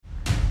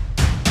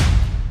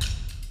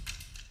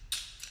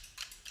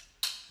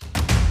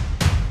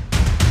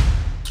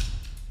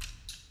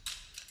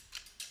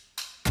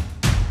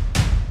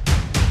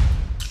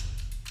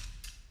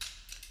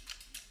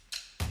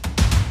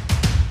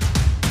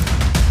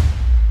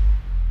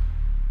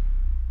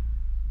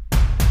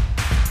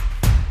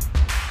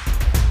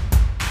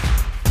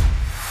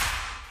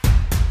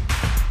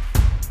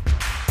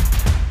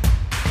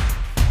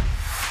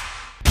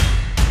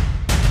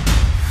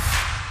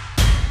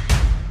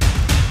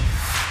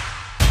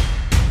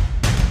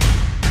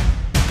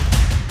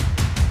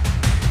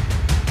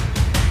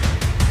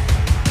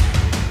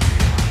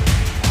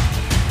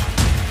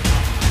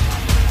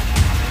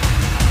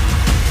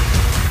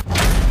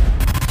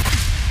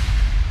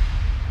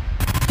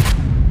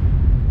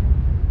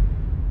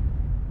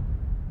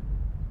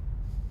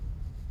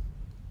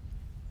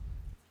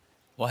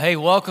Well, hey,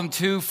 welcome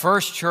to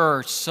First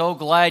Church. So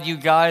glad you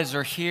guys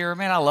are here.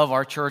 Man, I love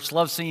our church.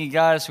 Love seeing you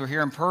guys who are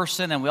here in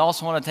person. And we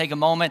also want to take a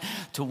moment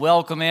to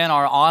welcome in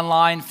our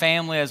online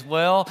family as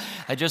well.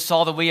 I just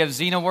saw that we have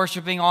Zena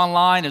worshiping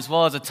online as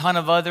well as a ton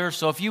of others.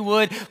 So if you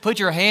would, put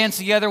your hands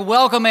together.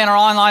 Welcome in our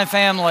online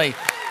family.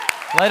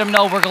 Let them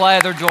know we're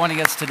glad they're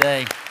joining us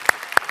today.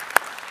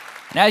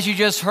 And as you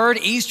just heard,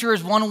 Easter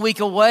is 1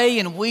 week away,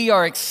 and we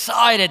are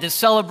excited to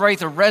celebrate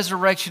the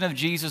resurrection of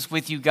Jesus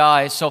with you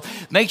guys. So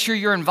make sure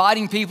you're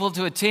inviting people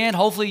to attend.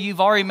 Hopefully, you've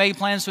already made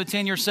plans to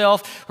attend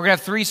yourself. We're going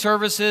to have 3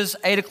 services,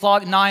 8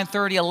 o'clock,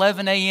 9:30,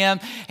 11 a.m.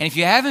 And if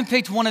you haven't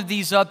picked one of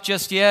these up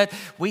just yet,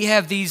 we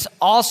have these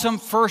awesome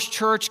First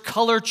Church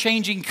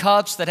color-changing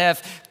cups that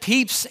have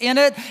peeps in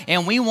it,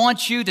 and we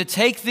want you to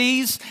take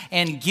these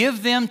and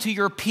give them to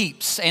your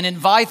peeps and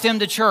invite them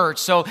to church.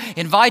 So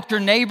invite your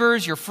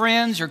neighbors, your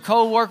friends, your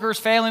co-workers,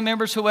 family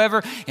members,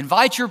 whoever.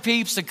 Invite your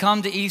peeps to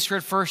come to Easter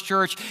at First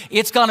Church.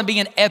 It's going to be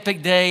an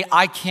epic day.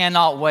 I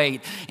cannot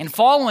wait. And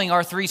following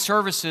our 3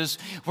 services,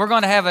 we're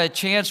going to have a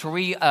chance where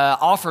we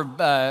offer,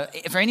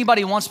 if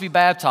anybody wants to be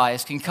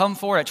baptized, can come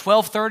forward at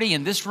 12:30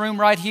 in this room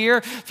right here.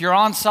 If you're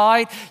on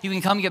site, you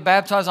can come get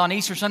baptized on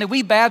Easter Sunday.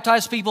 We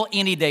baptize people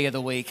any day of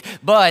the week.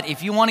 But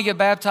if you want to get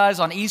baptized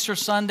on Easter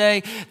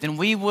Sunday, then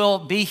we will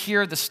be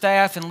here, the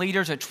staff and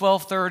leaders, at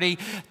 12:30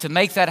 to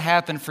make that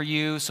happen for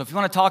you. So if you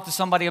want to talk to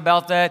somebody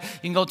about that, you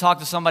can go talk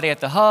to somebody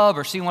at the hub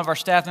or see one of our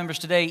staff members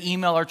today.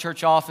 Email our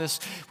church office.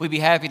 We'd be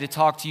happy to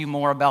talk to you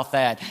more about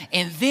that.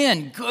 And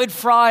then Good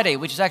Friday,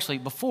 which is actually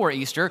before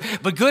Easter,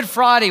 but Good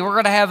Friday, we're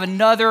going to have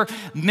another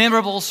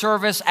memorable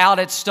service out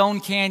at Stone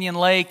Canyon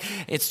Lake.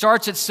 It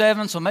starts at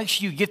 7, so make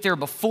sure you get there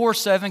before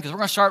 7 because we're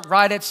going to start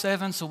right at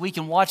 7 so we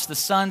can watch the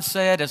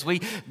sunset as we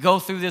go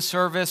through this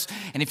service.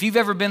 And if you've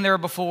ever been there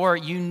before,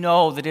 you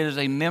know that it is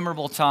a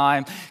memorable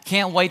time.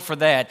 Can't wait for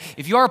that.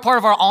 If you are a part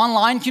of our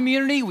online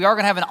community, we are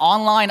going to have an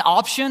online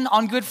option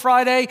on Good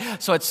Friday.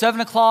 So at 7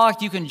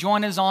 o'clock, you can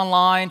join us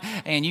online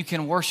and you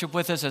can worship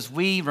with us as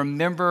we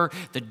remember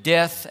the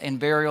death and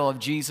burial of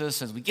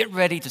Jesus as we get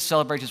ready to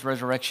celebrate his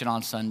resurrection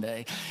on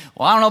Sunday.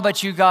 Well, I don't know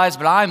about you guys,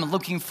 but I'm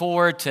looking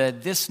forward to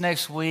this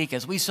next week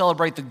as we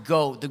celebrate the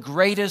GOAT, the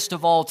greatest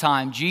of all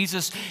time,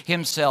 Jesus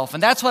himself.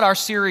 And that's what our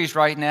series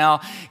right now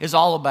is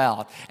all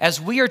about.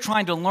 As we are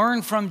trying to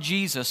learn from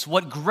Jesus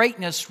what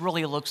greatness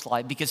really looks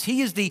like, because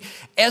he is the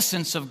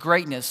essence of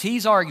greatness.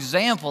 He's our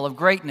example of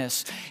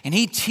greatness, and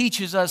he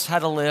teaches us how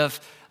to live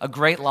a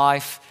great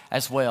life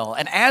as well.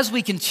 And as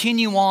we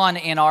continue on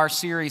in our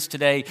series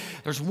today,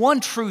 there's one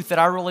truth that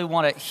I really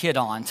want to hit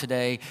on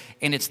today,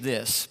 and it's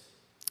this.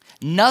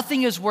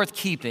 Nothing is worth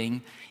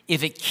keeping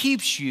if it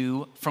keeps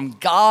you from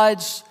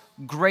God's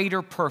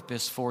greater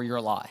purpose for your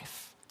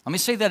life. Let me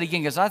say that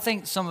again because I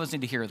think some of us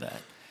need to hear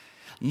that.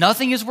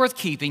 Nothing is worth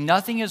keeping,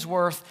 nothing is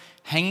worth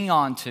hanging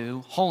on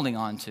to, holding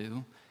on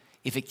to,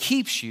 if it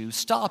keeps you,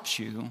 stops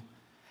you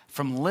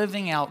from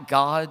living out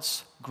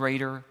God's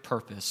greater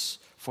purpose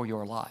for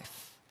your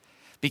life.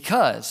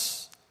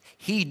 Because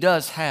he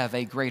does have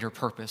a greater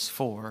purpose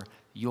for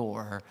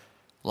your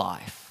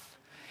life.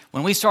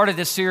 When we started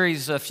this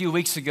series a few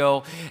weeks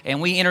ago and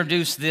we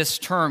introduced this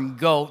term,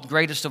 GOAT,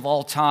 greatest of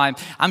all time,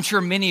 I'm sure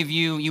many of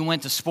you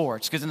went to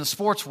sports because in the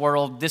sports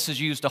world, this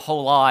is used a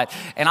whole lot.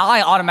 And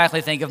I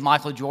automatically think of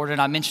Michael Jordan.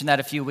 I mentioned that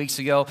a few weeks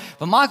ago.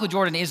 But Michael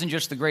Jordan isn't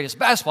just the greatest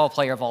basketball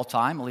player of all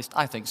time, at least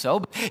I think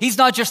so. But he's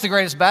not just the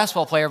greatest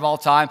basketball player of all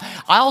time.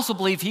 I also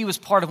believe he was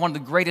part of one of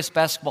the greatest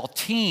basketball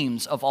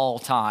teams of all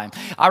time.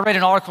 I read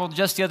an article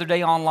just the other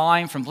day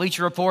online from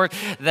Bleacher Report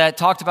that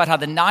talked about how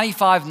the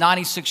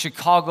 95-96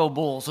 Chicago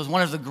Bulls was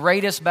one of the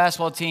greatest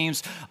basketball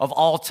teams of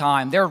all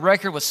time. Their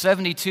record was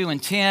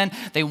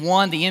 72-10. They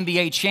won the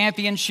NBA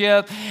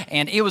championship,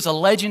 and it was a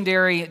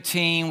legendary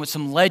team with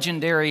some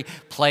legendary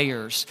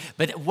players.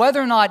 But whether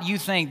or not you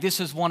think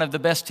this is one of the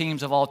best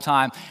teams of all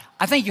time,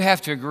 I think you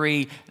have to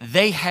agree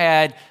they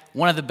had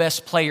one of the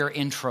best player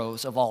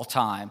intros of all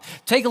time.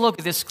 Take a look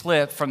at this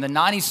clip from the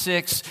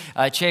 96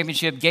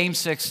 championship, Game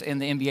 6 in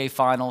the NBA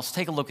Finals.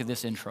 Take a look at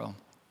this intro.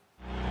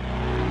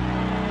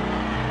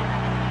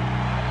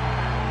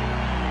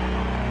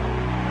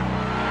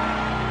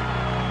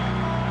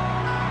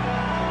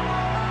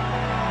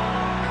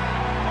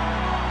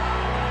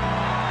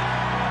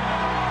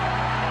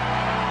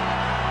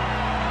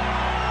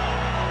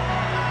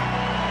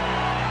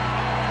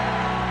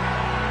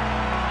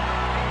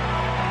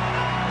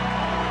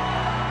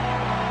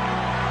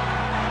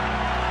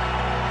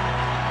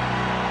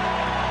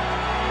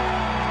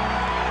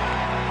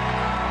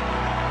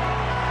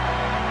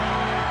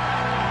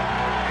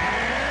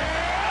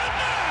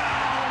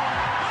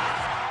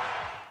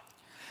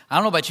 I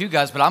don't know about you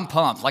guys, but I'm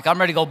pumped. Like, I'm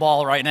ready to go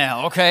ball right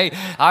now, okay?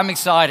 I'm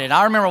excited.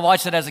 I remember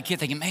watching that as a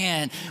kid thinking,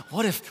 man,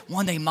 what if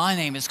one day my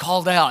name is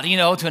called out,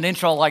 to an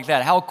intro like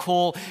that? How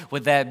cool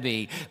would that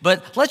be?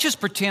 But let's just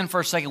pretend for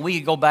a second we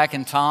could go back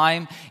in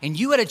time and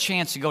you had a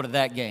chance to go to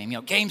that game.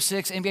 Game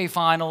 6, NBA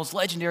Finals,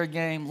 legendary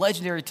game,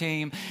 legendary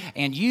team,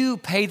 and you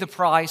pay the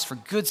price for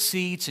good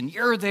seats and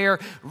you're there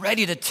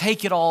ready to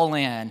take it all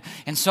in.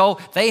 And so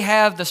they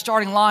have the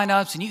starting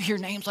lineups and you hear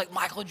names like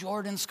Michael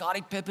Jordan,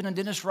 Scottie Pippen, and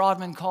Dennis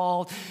Rodman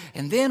called.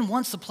 And then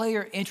once the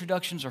player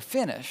introductions are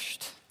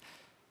finished,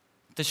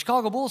 the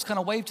Chicago Bulls kind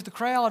of wave to the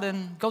crowd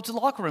and go to the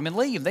locker room and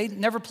leave. They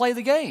never play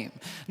the game.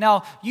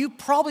 Now, you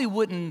probably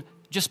wouldn't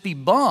just be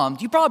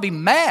bummed. You'd probably be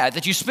mad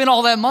that you spent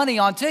all that money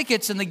on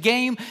tickets and the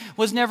game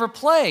was never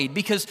played,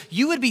 because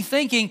you would be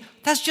thinking,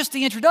 that's just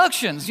the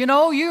introductions.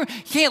 You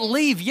can't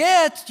leave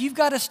yet. You've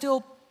got to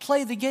still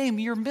play the game.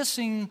 You're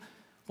missing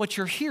what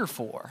you're here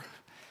for.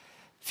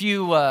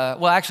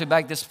 Actually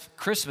back this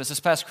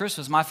past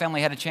Christmas, my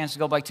family had a chance to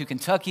go back to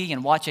Kentucky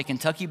and watch a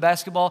Kentucky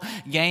basketball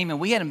game, and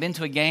we hadn't been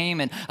to a game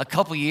in a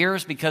couple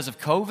years because of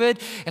COVID.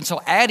 And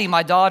so Addie,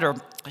 my daughter,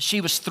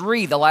 she was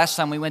 3 the last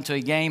time we went to a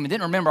game and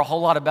didn't remember a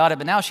whole lot about it,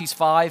 but now she's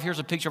 5. Here's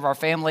a picture of our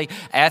family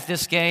at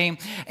this game.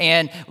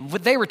 And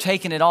they were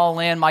taking it all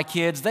in, my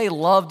kids. They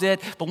loved it.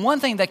 But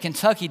one thing that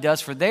Kentucky does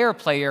for their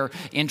player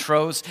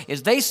intros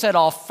is they set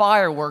off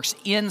fireworks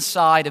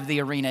inside of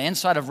the arena,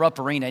 inside of Rupp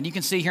Arena. And you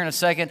can see here in a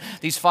second,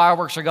 these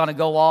fireworks are going to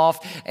go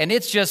off. And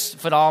it's just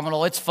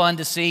phenomenal. It's fun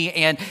to see.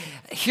 And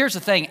here's the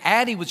thing.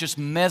 Addie was just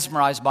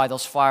mesmerized by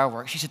those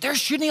fireworks. She said, they're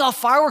shooting off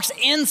fireworks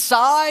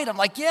inside? I'm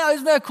like, yeah,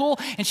 isn't that cool?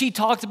 And she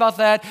talked about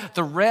that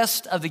the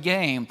rest of the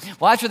game.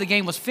 Well, after the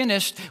game was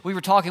finished, we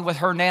were talking with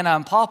her Nana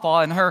and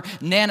Papa, and her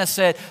Nana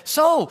said,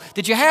 so,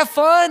 did you have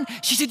fun?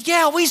 She said,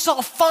 yeah, we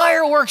saw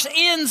fireworks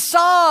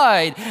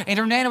inside. And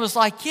her Nana was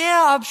like,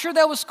 yeah, I'm sure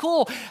that was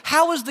cool.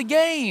 How was the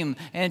game?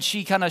 And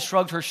she kind of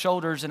shrugged her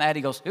shoulders, and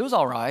Addie goes, it was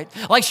all right.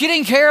 Like, she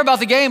didn't care about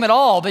the game at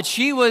all, but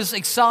she was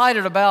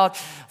excited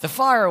about the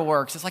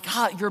fireworks. It's like,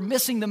 you're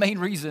missing the main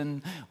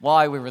reason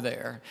why we were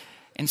there.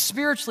 And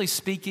spiritually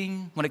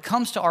speaking, when it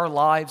comes to our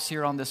lives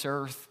here on this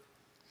earth,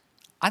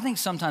 I think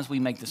sometimes we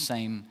make the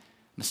same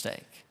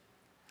mistake.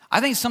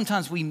 I think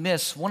sometimes we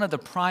miss one of the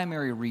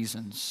primary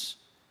reasons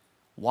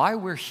why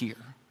we're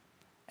here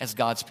as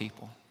God's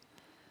people.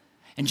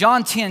 In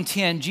John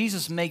 10:10,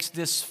 Jesus makes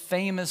this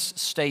famous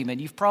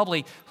statement. You've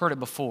probably heard it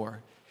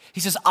before. He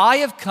says, I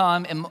have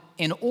come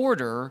in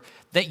order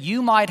that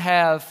you might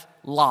have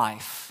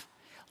life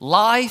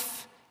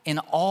in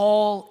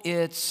all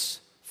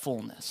its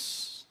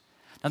fullness.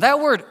 Now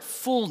that word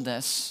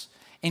fullness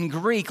in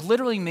Greek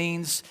literally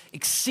means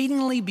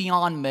exceedingly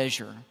beyond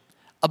measure,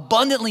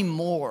 abundantly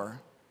more,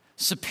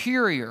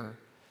 superior,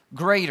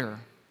 greater.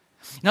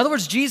 In other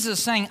words, Jesus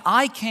is saying,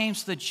 I came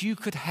so that you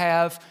could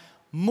have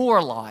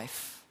more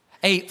life,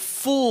 a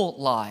full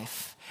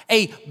life,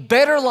 a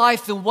better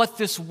life than what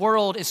this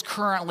world is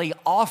currently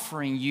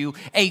offering you,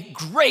 a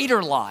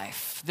greater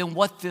life than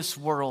what this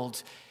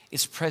world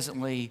is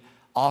presently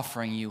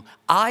offering you.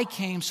 I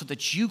came so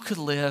that you could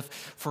live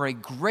for a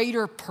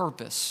greater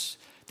purpose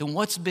than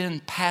what's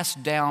been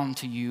passed down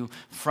to you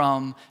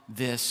from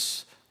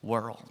this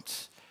world.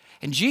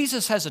 And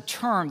Jesus has a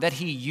term that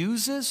he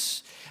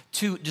uses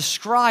to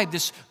describe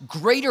this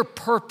greater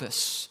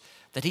purpose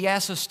that he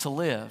asks us to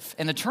live.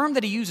 And the term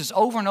that he uses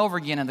over and over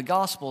again in the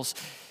Gospels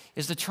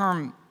is the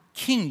term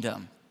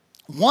kingdom.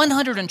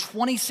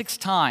 126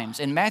 times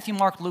in Matthew,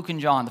 Mark, Luke, and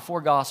John, the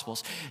 4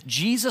 Gospels,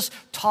 Jesus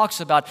talks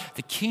about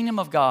the kingdom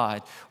of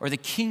God or the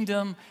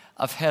kingdom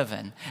of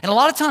heaven. And a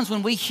lot of times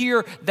when we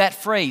hear that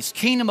phrase,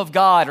 kingdom of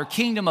God or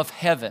kingdom of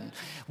heaven,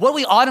 what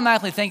we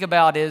automatically think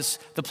about is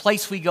the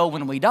place we go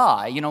when we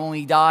die. When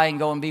we die and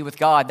go and be with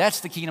God, that's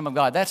the kingdom of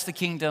God. That's the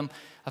kingdom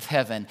of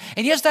heaven.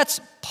 And yes, that's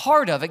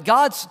part of it.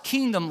 God's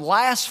kingdom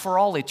lasts for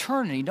all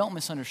eternity. Don't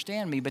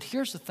misunderstand me. But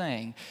here's the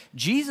thing.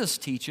 Jesus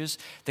teaches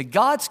that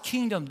God's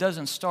kingdom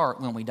doesn't start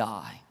when we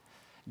die.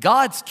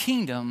 God's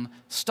kingdom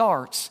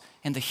starts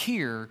in the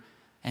here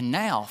and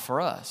now for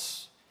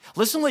us.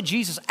 Listen to what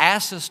Jesus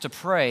asks us to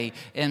pray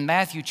in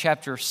Matthew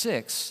chapter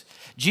 6.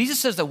 Jesus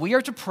says that we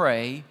are to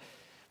pray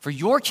for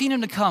your kingdom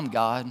to come,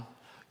 God.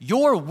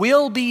 Your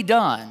will be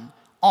done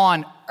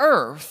on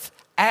earth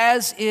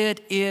as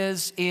it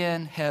is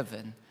in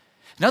heaven.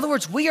 In other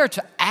words, we are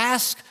to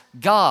ask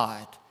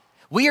God.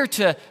 We are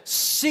to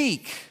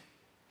seek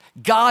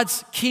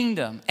God's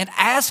kingdom and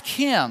ask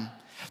him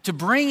to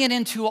bring it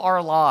into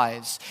our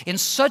lives in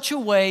such a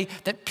way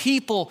that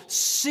people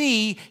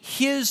see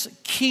his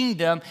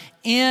kingdom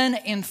in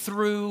and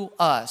through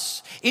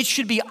us. It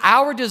should be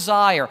our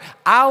desire,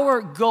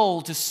 our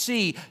goal to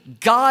see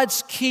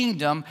God's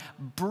kingdom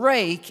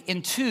break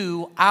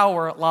into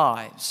our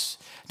lives.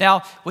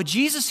 Now, what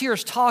Jesus here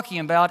is talking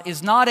about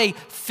is not a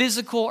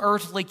physical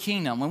earthly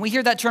kingdom. When we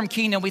hear that term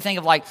kingdom, we think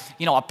of like,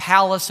 a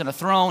palace and a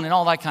throne and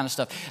all that kind of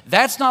stuff.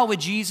 That's not what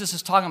Jesus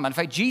is talking about. In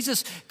fact,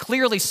 Jesus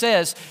clearly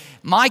says,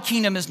 my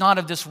kingdom is not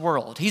of this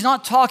world. He's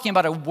not talking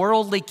about a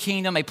worldly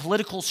kingdom, a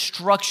political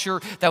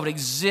structure that would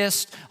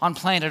exist on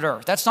planet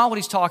Earth. That's not what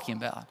he's talking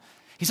about.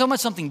 He's talking about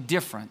something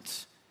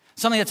different,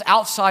 something that's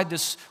outside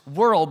this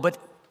world, but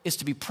is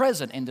to be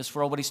present in this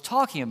world. What he's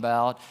talking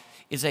about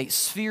is a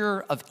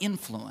sphere of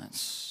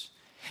influence.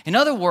 In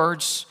other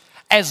words,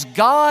 as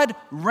God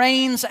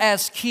reigns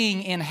as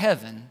king in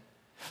heaven,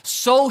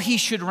 so he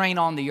should reign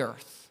on the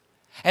earth.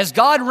 As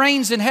God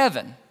reigns in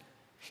heaven,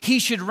 he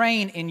should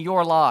reign in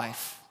your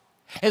life.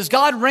 As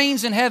God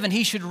reigns in heaven,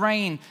 he should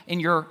reign in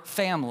your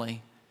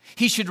family.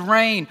 He should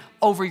reign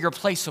over your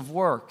place of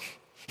work.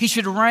 He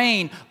should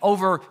reign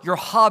over your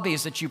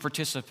hobbies that you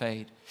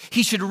participate.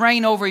 He should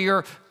reign over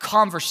your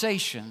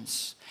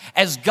conversations.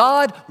 As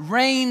God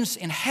reigns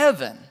in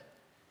heaven,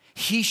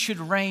 he should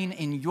reign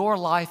in your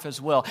life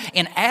as well.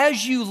 And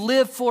as you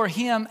live for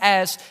him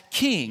as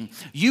king,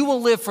 you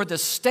will live for the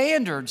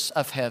standards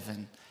of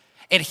heaven.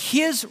 And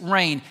his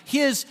reign,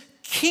 his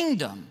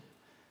kingdom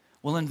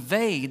will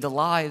invade the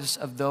lives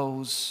of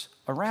those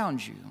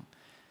around you.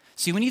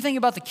 See, when you think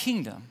about the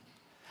kingdom,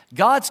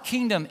 God's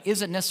kingdom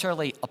isn't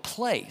necessarily a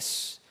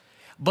place,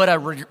 but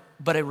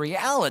a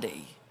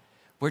reality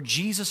where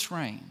Jesus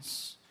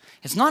reigns.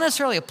 It's not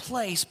necessarily a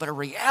place, but a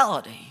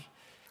reality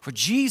where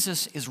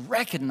Jesus is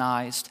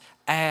recognized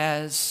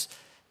as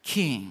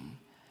king.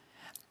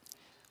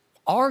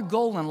 Our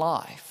goal in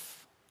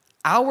life,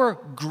 our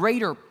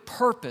greater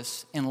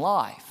purpose in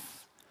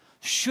life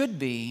should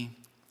be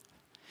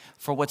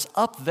for what's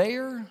up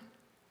there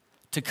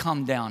to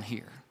come down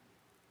here.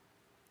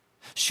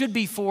 Should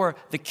be for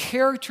the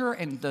character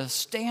and the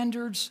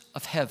standards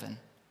of heaven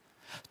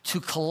to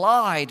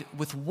collide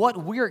with what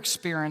we're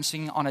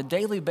experiencing on a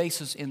daily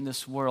basis in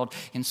this world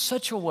in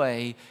such a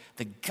way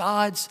that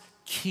God's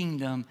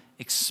kingdom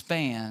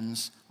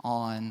expands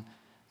on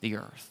the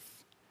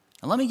earth.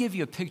 And let me give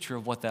you a picture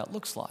of what that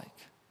looks like.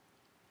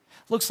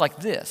 It looks like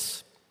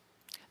this.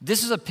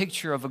 This is a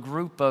picture of a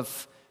group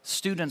of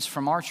students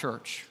from our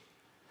church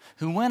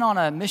who went on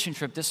a mission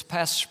trip this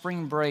past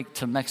spring break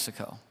to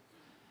Mexico.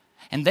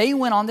 And they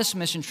went on this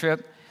mission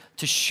trip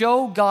to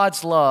show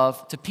God's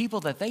love to people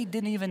that they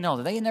didn't even know,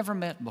 that they had never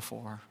met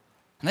before.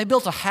 And they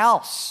built a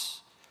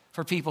house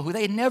for people who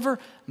they had never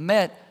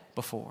met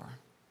before.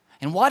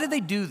 And why did they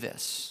do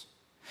this?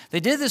 They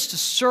did this to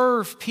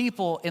serve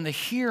people in the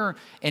here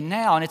and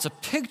now. And it's a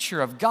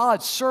picture of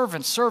God's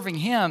servants serving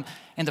him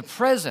in the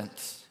present.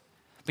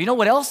 But you know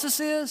what else this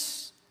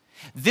is?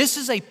 This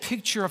is a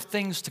picture of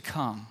things to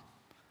come.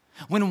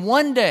 When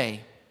one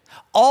day,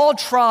 all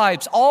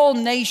tribes, all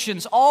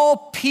nations,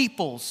 all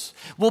peoples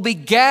will be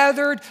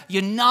gathered,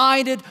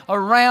 united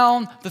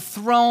around the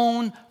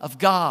throne of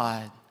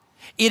God.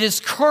 It is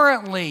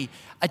currently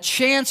a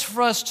chance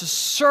for us to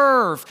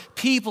serve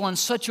people in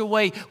such a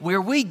way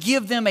where we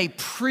give them a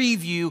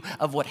preview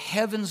of what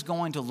heaven's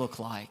going to look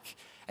like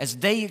as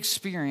they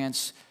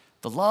experience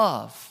the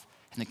love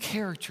and the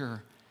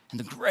character and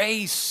the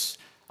grace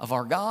of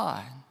our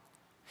God.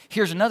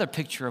 Here's another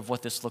picture of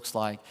what this looks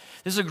like.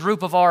 This is a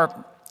group of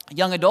our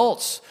young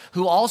adults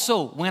who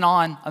also went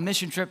on a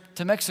mission trip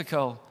to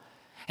Mexico.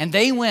 And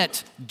they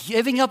went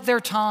giving up their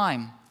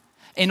time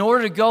in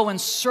order to go and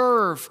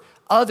serve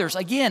others.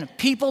 Again,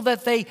 people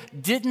that they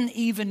didn't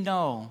even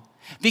know.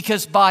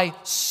 Because by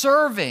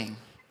serving,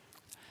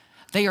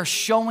 they are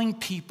showing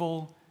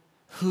people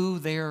who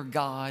their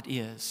God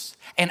is.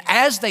 And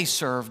as they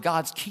serve,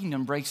 God's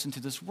kingdom breaks into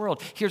this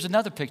world. Here's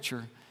another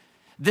picture.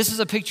 This is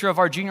a picture of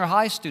our junior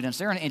high students.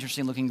 They're an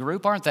interesting looking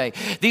group, aren't they?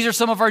 These are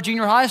some of our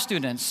junior high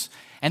students.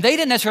 And they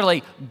didn't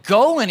necessarily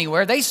go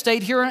anywhere. They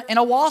stayed here in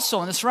Owasso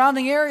and the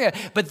surrounding area.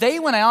 But they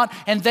went out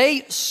and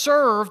they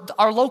served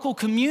our local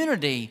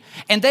community.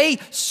 And they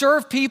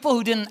served people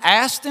who didn't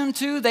ask them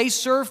to. They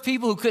served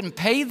people who couldn't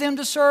pay them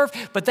to serve.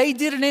 But they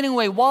did it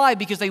anyway. Why?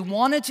 Because they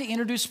wanted to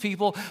introduce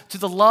people to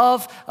the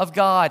love of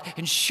God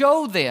and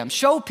show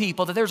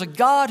people that there's a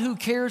God who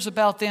cares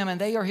about them and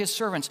they are his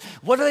servants.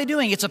 What are they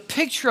doing? It's a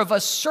picture of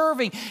us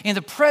serving in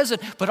the present,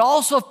 but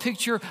also a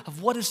picture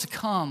of what is to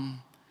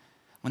come.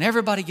 When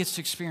everybody gets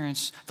to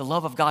experience the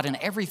love of God and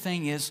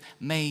everything is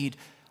made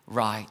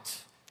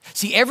right.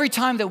 See, every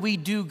time that we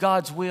do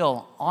God's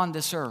will on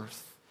this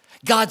earth,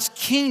 God's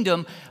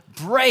kingdom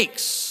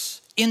breaks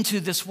into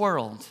this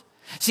world.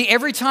 See,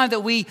 every time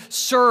that we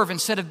serve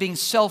instead of being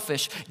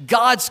selfish,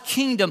 God's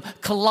kingdom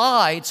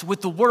collides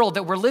with the world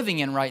that we're living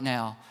in right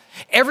now.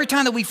 Every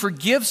time that we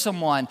forgive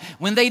someone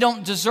when they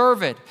don't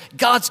deserve it,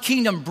 God's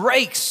kingdom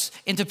breaks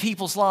into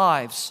people's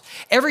lives.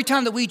 Every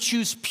time that we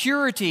choose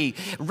purity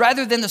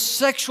rather than the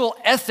sexual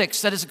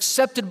ethics that is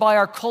accepted by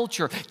our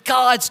culture,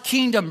 God's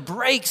kingdom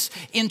breaks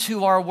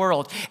into our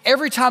world.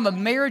 Every time a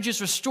marriage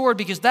is restored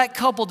because that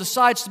couple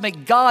decides to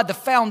make God the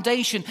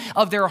foundation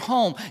of their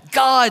home,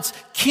 God's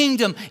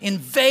kingdom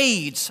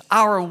invades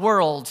our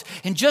world.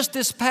 And just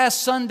this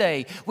past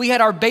Sunday, we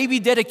had our baby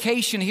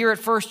dedication here at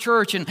First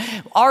Church, and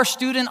our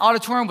student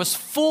auditorium was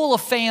full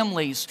of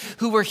families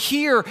who were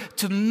here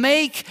to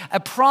make a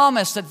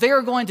promise that they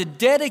are going to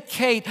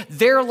dedicate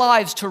their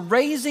lives to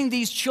raising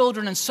these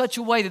children in such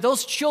a way that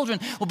those children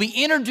will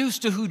be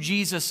introduced to who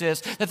Jesus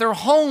is, that their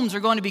homes are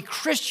going to be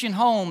Christian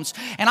homes.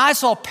 And I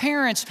saw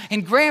parents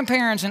and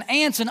grandparents and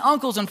aunts and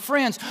uncles and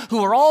friends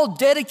who are all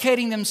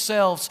dedicating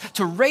themselves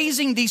to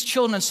raising these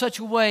children in such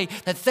a way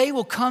that they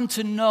will come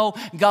to know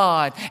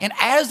God. And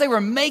as they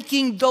were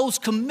making those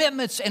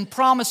commitments and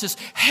promises,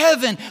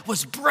 heaven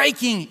was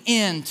breaking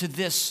into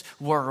this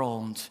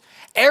world.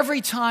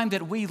 Every time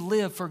that we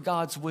live for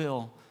God's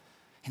will,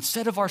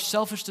 instead of our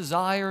selfish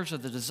desires or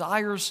the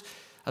desires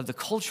of the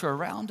culture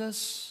around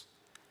us,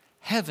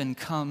 heaven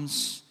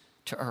comes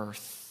to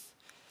earth.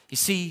 You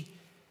see,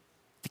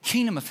 the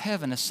kingdom of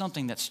heaven is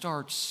something that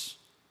starts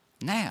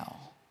now.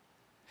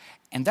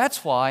 And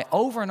that's why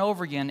over and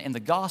over again in the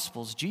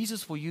Gospels,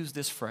 Jesus will use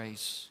this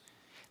phrase,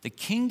 the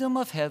kingdom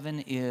of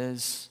heaven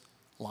is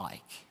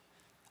like.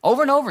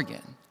 Over and over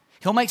again,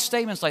 he'll make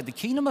statements like the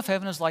kingdom of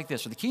heaven is like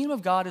this, or the kingdom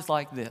of God is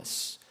like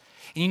this.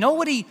 And you know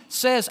what he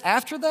says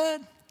after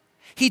that?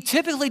 He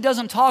typically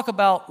doesn't talk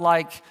about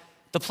like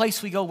the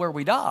place we go where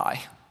we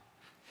die.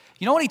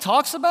 You know what he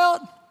talks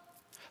about?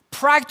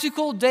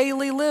 Practical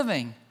daily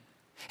living.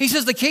 He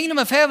says the kingdom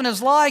of heaven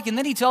is like, and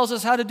then he tells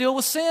us how to deal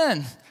with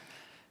sin.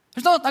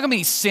 There's not going to be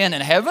any sin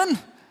in heaven.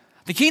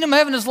 The kingdom of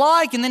heaven is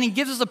like, and then he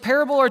gives us a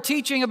parable or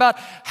teaching about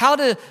how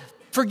to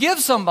forgive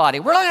somebody.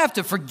 We're not going to have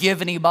to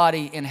forgive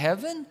anybody in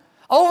heaven.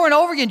 Over and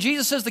over again,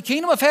 Jesus says the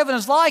kingdom of heaven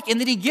is like, and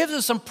then he gives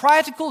us some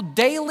practical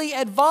daily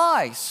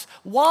advice.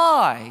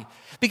 Why?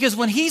 Because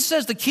when he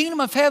says the kingdom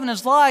of heaven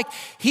is like,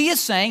 he is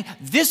saying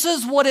this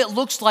is what it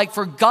looks like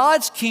for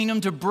God's kingdom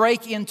to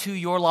break into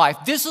your life.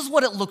 This is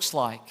what it looks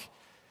like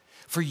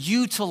for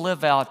you to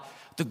live out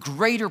the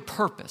greater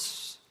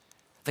purpose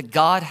that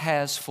God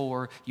has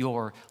for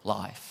your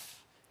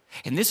life.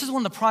 And this is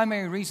one of the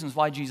primary reasons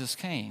why Jesus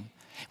came.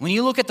 When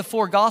you look at the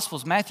four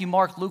Gospels, Matthew,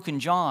 Mark, Luke,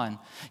 and John,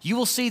 you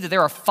will see that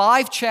there are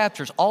 5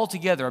 chapters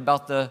altogether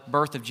about the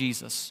birth of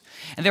Jesus.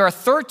 And there are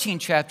 13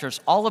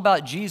 chapters all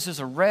about Jesus'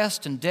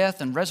 arrest and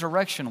death and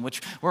resurrection,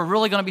 which we're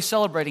really going to be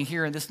celebrating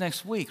here in this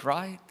next week,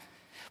 right?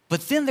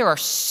 But then there are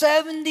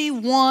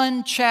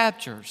 71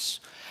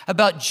 chapters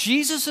about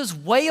Jesus'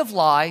 way of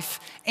life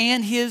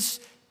and his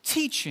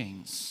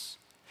teachings.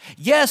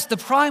 Yes, the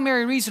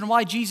primary reason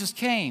why Jesus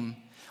came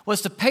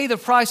was to pay the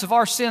price of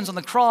our sins on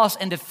the cross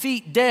and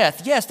defeat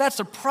death. Yes, that's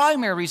the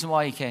primary reason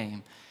why he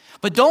came.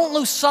 But don't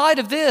lose sight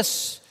of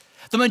this.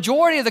 The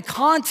majority of the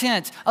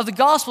content of the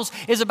Gospels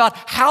is about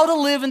how to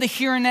live in the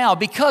here and now.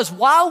 Because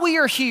while we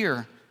are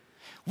here,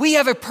 we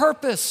have a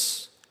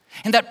purpose.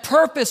 And that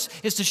purpose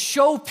is to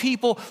show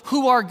people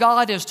who our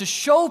God is, to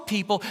show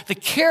people the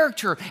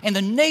character and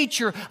the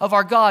nature of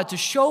our God, to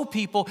show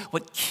people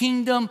what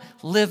kingdom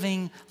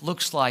living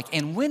looks like.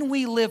 And when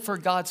we live for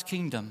God's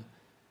kingdom,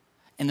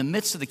 in the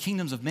midst of the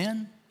kingdoms of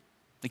men,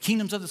 the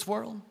kingdoms of this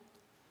world,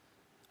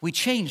 we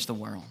change the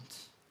world.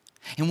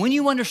 And when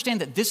you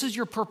understand that this is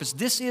your purpose,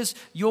 this is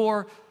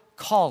your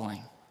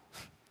calling,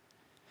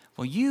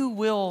 well, you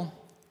will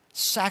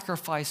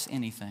sacrifice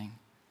anything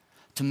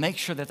to make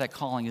sure that that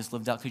calling is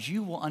lived out, because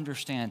you will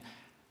understand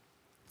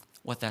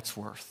what that's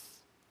worth.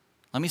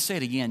 Let me say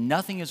it again.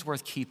 Nothing is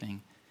worth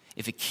keeping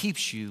if it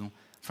keeps you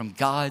from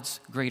God's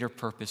greater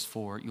purpose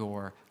for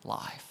your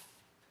life.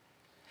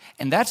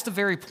 And that's the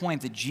very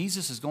point that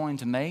Jesus is going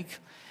to make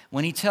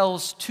when he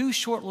tells 2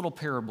 short little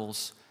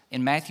parables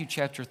in Matthew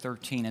chapter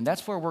 13. And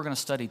that's where we're going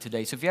to study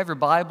today. So if you have your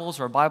Bibles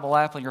or a Bible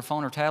app on your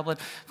phone or tablet,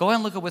 go ahead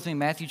and look up with me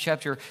Matthew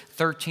chapter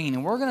 13.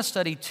 And we're going to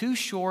study 2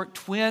 short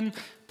twin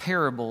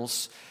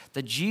parables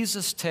that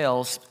Jesus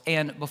tells.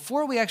 And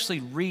before we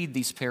actually read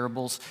these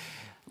parables,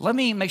 let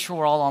me make sure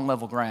we're all on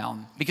level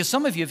ground. Because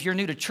some of you, if you're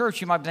new to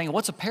church, you might be thinking,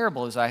 what's a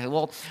parable exactly?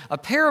 Well, a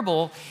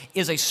parable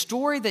is a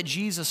story that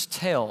Jesus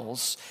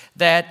tells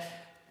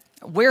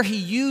where he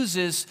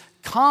uses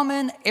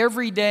common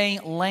everyday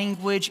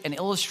language and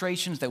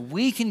illustrations that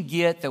we can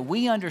get, that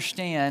we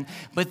understand,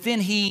 but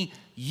then he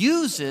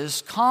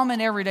uses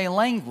common everyday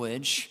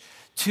language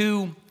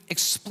to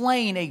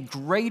explain a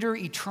greater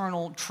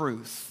eternal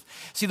truth.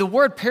 See, the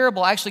word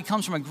parable actually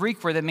comes from a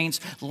Greek word that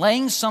means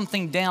laying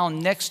something down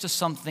next to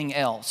something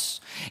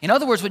else. In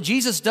other words, what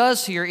Jesus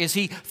does here is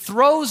he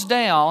throws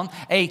down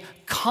a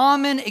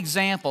common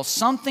example,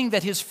 something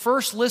that his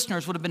first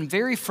listeners would have been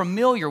very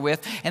familiar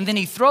with, and then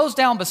he throws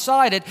down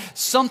beside it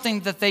something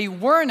that they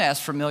weren't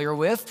as familiar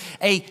with,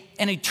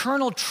 an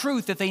eternal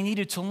truth that they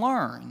needed to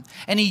learn.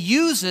 And he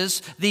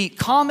uses the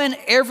common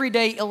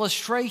everyday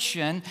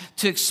illustration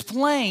to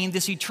explain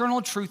this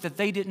eternal truth that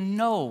they didn't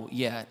know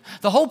yet.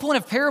 The whole point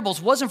of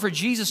parables wasn't for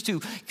Jesus to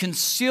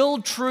conceal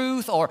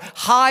truth or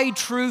hide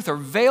truth or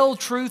veil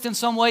truth in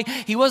some way.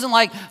 He wasn't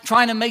like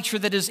trying to make sure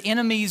that his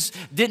enemies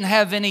didn't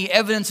have any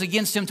evidence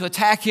against him to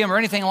attack him or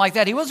anything like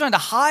that. He wasn't trying to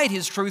hide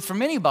his truth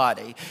from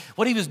anybody.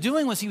 What he was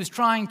doing was he was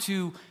trying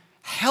to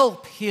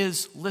help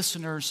his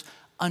listeners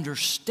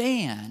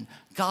understand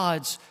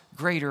God's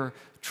greater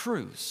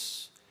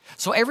truths.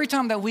 So every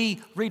time that we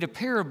read a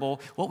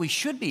parable, what we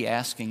should be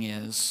asking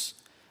is,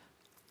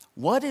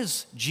 what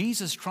is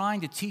Jesus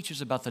trying to teach us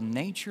about the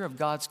nature of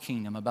God's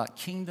kingdom, about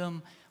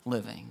kingdom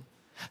living?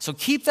 So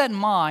keep that in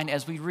mind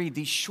as we read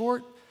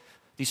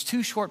these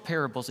two short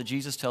parables that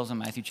Jesus tells in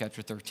Matthew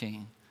chapter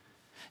 13.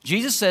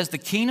 Jesus says, the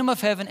kingdom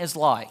of heaven is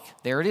like,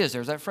 there it is,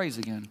 there's that phrase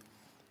again.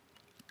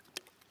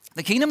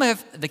 The kingdom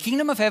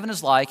of heaven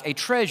is like a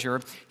treasure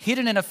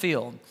hidden in a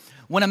field.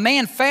 When a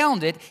man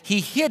found it, he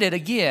hid it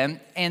again,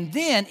 and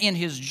then in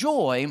his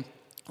joy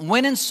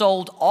went and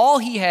sold all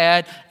he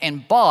had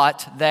and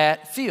bought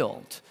that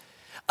field.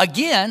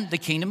 Again, the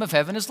kingdom of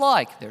heaven is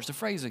like, there's the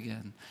phrase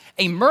again,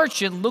 a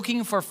merchant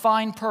looking for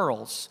fine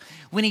pearls.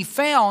 When he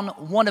found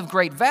one of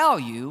great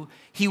value,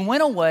 he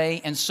went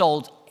away and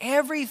sold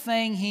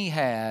everything he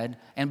had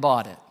and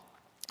bought it.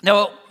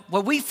 Now,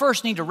 what we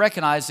first need to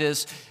recognize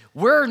is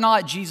we're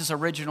not Jesus'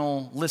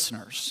 original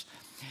listeners.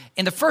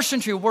 In the first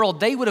century world,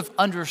 they would have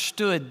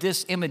understood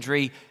this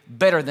imagery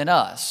better than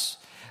us.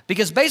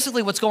 Because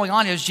basically what's going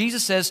on is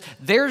Jesus says,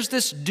 there's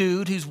this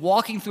dude who's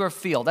walking through a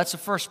field. That's the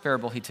first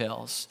parable he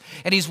tells.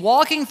 And he's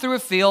walking through a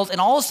field,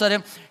 and all of a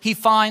sudden, he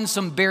finds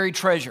some buried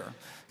treasure.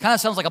 Kind of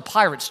sounds like a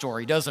pirate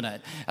story, doesn't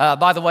it?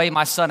 By the way,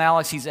 my son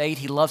Alex, he's 8.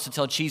 He loves to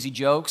tell cheesy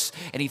jokes,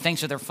 and he thinks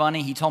that they're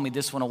funny. He told me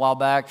this one a while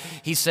back.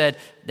 He said,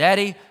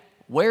 Daddy,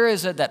 where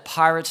is it that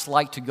pirates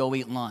like to go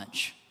eat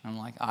lunch? I'm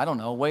like, I don't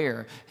know,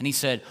 where? And he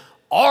said,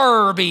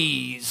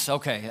 Arby's.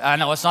 Okay, I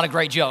know it's not a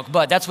great joke,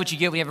 but that's what you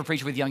get when you ever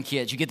preach with young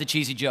kids. You get the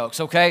cheesy jokes,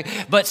 okay?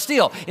 But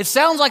still, it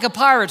sounds like a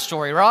pirate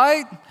story,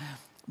 right?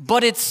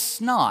 But it's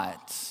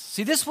not.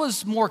 See, this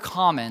was more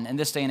common in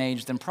this day and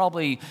age than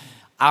probably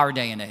our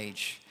day and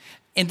age.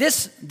 In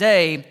this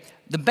day,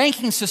 the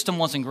banking system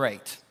wasn't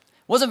great. It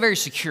wasn't very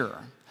secure.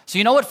 So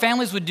you know what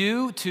families would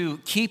do to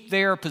keep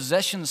their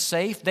possessions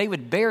safe? They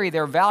would bury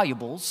their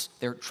valuables,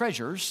 their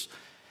treasures,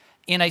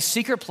 in a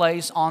secret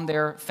place on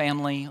their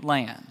family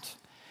land.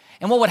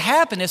 And what would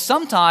happen is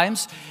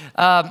sometimes,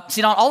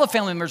 not all the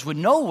family members would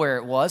know where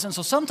it was, and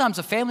so sometimes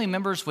the family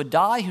members would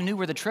die who knew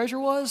where the treasure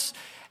was,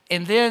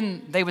 and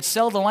then they would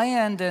sell the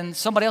land and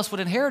somebody else would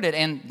inherit it,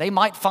 and they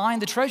might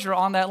find the treasure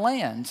on that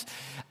land.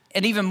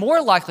 An even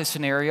more likely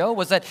scenario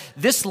was that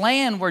this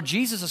land where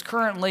Jesus is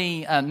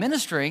currently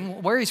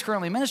ministering,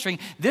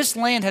 this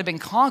land had been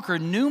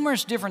conquered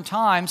numerous different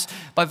times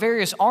by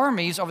various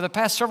armies over the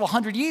past several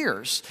hundred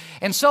years.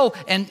 And so,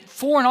 a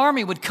foreign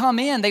army would come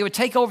in, they would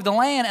take over the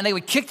land, and they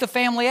would kick the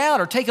family out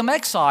or take them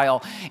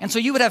exile. And so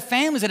you would have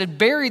families that had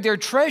buried their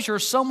treasure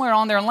somewhere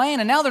on their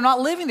land, and now they're not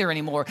living there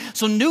anymore.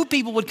 So new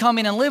people would come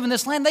in and live in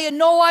this land. They had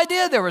no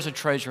idea there was a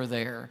treasure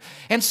there.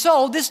 And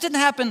so this didn't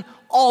happen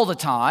all the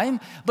time,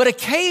 but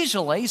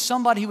occasionally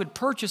somebody who would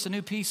purchase a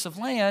new piece of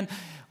land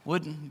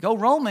would go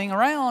roaming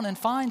around and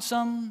find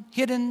some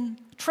hidden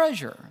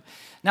treasure.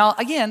 Now,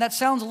 again, that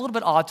sounds a little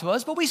bit odd to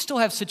us, but we still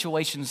have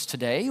situations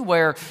today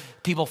where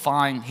people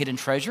find hidden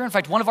treasure. In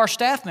fact, one of our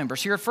staff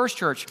members here at First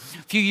Church,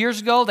 a few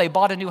years ago, they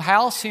bought a new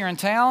house here in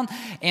town,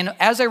 and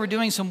as they were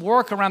doing some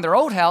work around their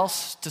old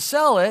house to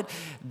sell it,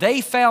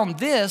 they found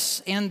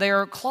this in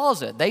their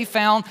closet. They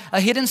found a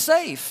hidden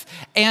safe,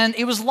 and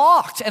it was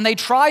locked, and they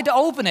tried to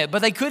open it,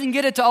 but they couldn't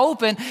get it to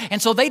open,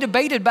 and so they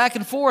debated back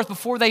and forth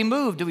before they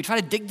moved. Do we try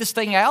to dig this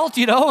thing out,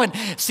 and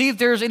see if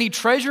there's any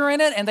treasure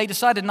in it? And they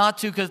decided not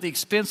to because the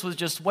expense was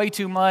just way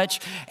too much.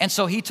 And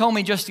so he told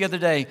me just the other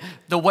day,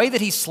 the way that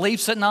he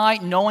sleeps at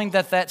night, knowing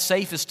that that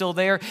safe is still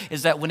there,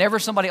 is that whenever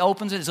somebody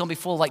opens it, it's going to be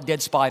full of like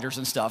dead spiders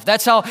and stuff.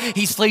 That's how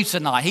he sleeps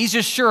at night. He's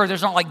just sure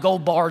there's not like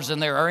gold bars in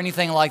there or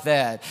anything like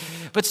that.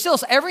 But still,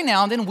 every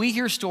now and then we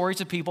hear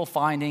stories of people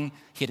finding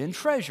hidden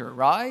treasure,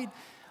 right?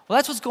 Well,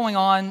 that's what's going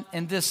on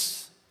in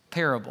this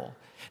parable.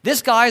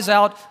 This guy's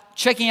out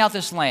checking out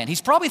this land.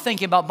 He's probably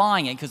thinking about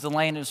buying it because the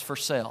land is for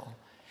sale.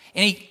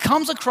 And he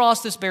comes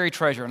across this buried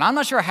treasure. And I'm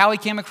not sure how he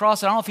came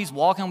across it. I don't know if he's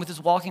walking with his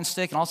walking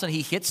stick and all of a sudden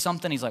he hits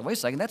something. He's like, wait a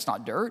second, that's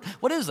not dirt.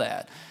 What is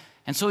that?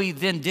 And so he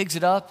then digs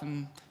it up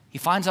and he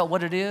finds out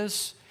what it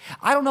is.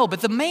 I don't know, but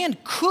the man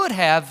could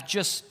have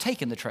just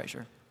taken the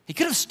treasure. He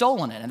could have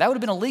stolen it, and that would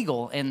have been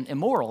illegal and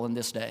immoral in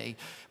this day.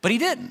 But he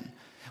didn't.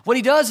 What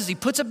he does is he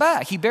puts it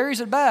back. He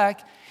buries it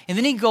back. And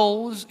then he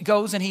goes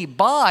and he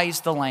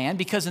buys the land,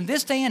 because in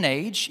this day and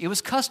age, it was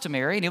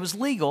customary and it was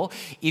legal.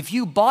 If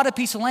you bought a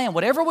piece of land,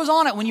 whatever was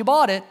on it when you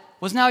bought it,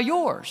 was now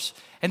yours.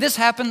 And this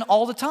happened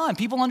all the time.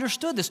 People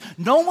understood this.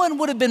 No one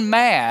would have been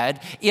mad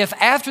if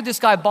after this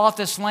guy bought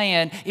this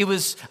land, it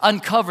was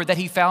uncovered that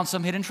he found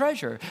some hidden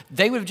treasure.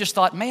 They would have just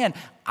thought, man,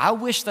 I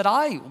wish that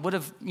I would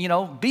have,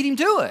 beat him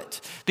to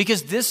it,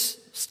 because this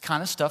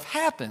kind of stuff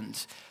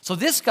happens. So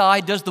this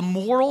guy does the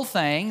moral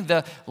thing,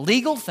 the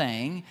legal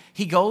thing.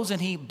 He goes and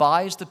he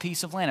buys the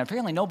piece of land.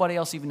 Apparently nobody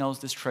else even knows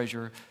this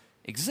treasure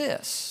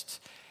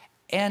exists.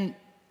 And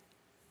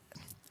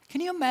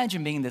can you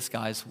imagine being this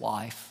guy's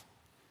wife?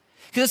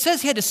 Because it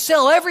says he had to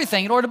sell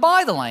everything in order to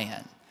buy the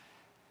land,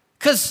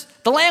 because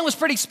the land was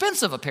pretty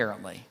expensive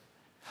apparently.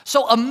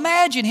 So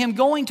imagine him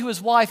going to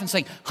his wife and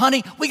saying,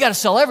 honey, we got to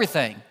sell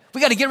everything.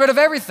 We got to get rid of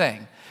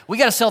everything. We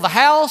got to sell the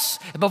house.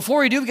 And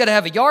before we do, we got to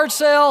have a yard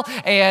sale.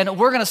 And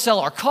we're going to sell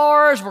our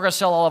cars. We're going to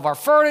sell all of our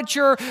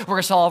furniture. We're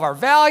going to sell all of our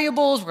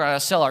valuables. We're going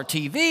to sell our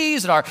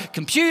TVs and our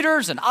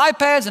computers and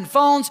iPads and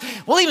phones.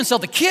 We'll even sell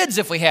the kids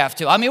if we have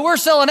to. I mean, we're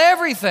selling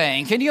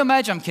everything. Can you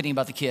imagine? I'm kidding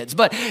about the kids.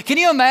 But can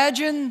you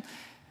imagine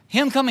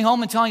him coming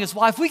home and telling his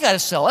wife, we got to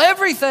sell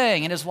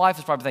everything? And his wife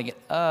is probably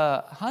thinking,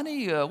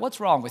 honey,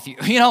 what's wrong with you?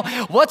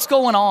 What's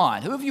going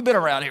on? Who have you been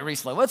around here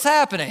recently? What's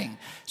happening?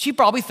 She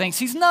probably thinks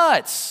he's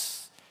nuts.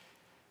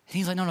 And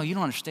he's like, no, you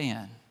don't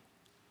understand.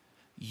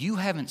 You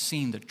haven't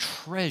seen the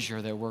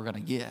treasure that we're going to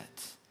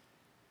get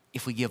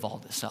if we give all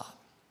this up.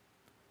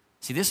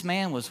 See, this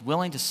man was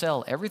willing to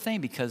sell everything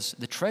because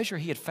the treasure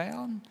he had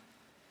found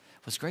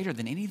was greater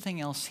than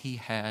anything else he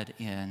had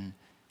in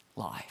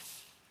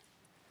life.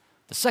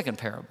 The second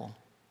parable,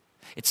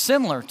 it's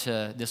similar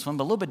to this one,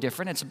 but a little bit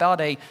different. It's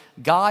about a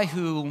guy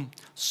who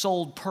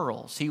sold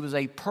pearls. He was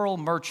a pearl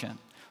merchant,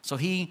 so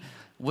he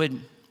would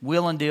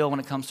wheel and deal when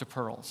it comes to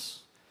pearls.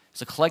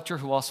 He's a collector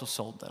who also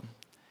sold them.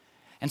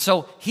 And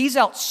so he's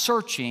out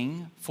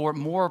searching for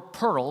more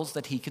pearls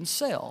that he can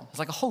sell. It's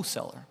like a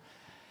wholesaler.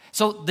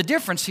 So the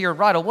difference here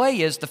right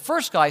away is the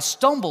first guy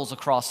stumbles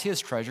across his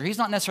treasure. He's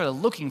not necessarily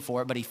looking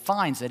for it, but he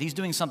finds it. He's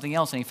doing something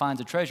else and he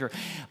finds a treasure.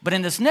 But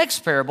in this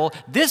next parable,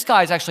 this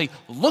guy is actually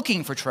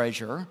looking for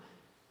treasure,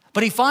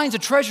 but he finds a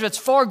treasure that's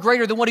far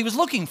greater than what he was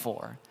looking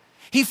for.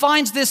 He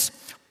finds this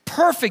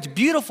perfect,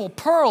 beautiful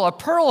pearl, a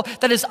pearl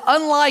that is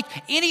unlike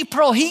any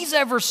pearl he's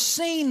ever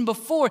seen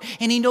before,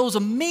 and he knows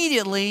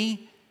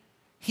immediately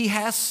he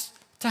has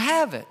to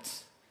have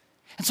it.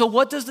 And so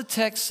what does the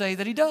text say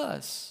that he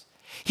does?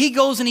 He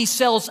goes and he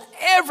sells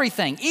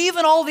everything,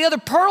 even all the other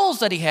pearls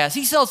that he has.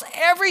 He sells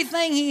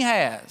everything he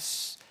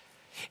has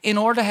in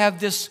order to have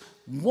this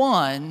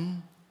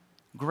one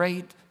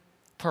great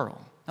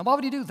pearl. Now, why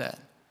would he do that?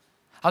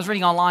 I was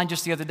reading online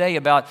just the other day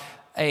about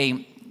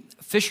a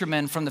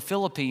fisherman from the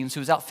Philippines who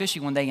was out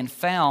fishing one day and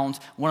found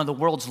one of the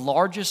world's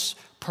largest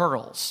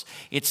pearls.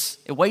 It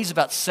weighs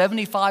about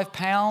 75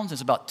 pounds.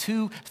 It's about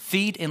 2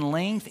 feet in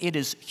length. It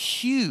is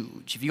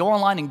huge. If you go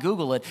online and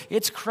Google it,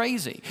 it's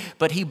crazy.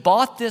 But he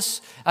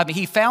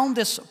found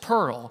this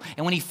pearl,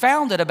 and when he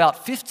found it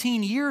about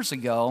 15 years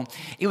ago,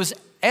 it was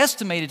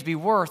estimated to be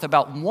worth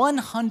about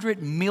 $100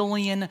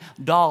 million,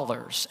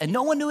 and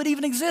no one knew it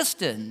even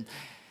existed.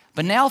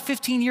 But now,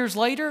 15 years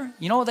later,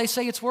 you know what they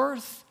say it's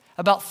worth?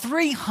 About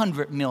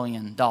 $300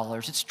 million.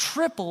 It's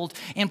tripled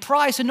in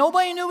price, and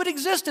nobody knew it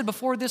existed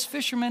before this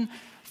fisherman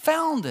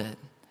found it.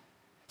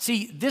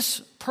 See, this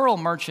pearl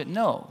merchant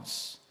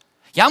knows.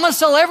 Yeah, I'm going to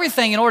sell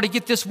everything in order to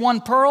get this one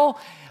pearl,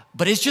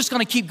 but it's just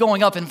going to keep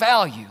going up in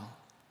value.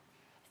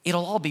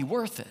 It'll all be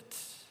worth it.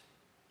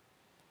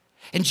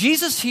 And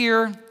Jesus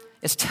here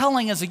is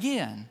telling us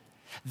again,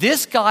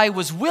 this guy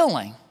was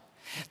willing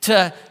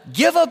to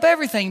give up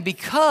everything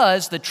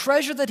because the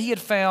treasure that he had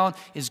found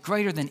is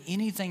greater than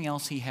anything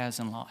else he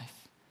has in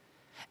life.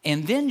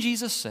 And then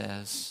Jesus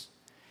says,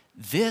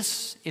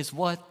 this is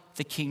what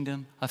the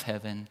kingdom of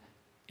heaven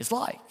is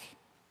like.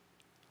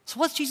 So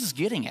what's Jesus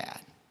getting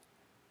at?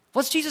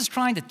 What's Jesus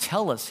trying to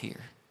tell us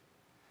here?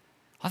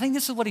 I think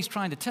this is what he's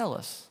trying to tell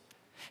us.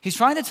 He's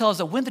trying to tell us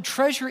that when the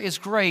treasure is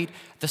great,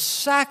 the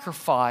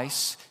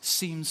sacrifice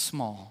seems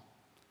small.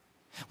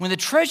 When the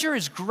treasure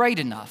is great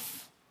enough,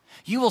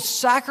 you will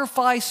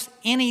sacrifice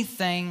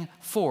anything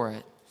for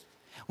it.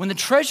 When the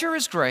treasure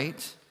is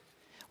great,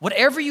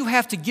 whatever you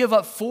have to give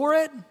up for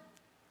it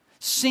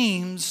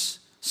seems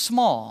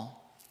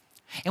small.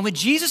 And what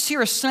Jesus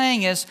here is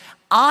saying is,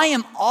 I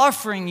am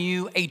offering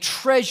you a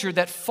treasure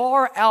that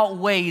far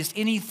outweighs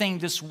anything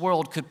this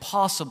world could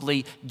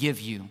possibly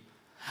give you.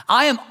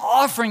 I am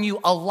offering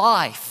you a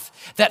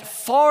life that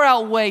far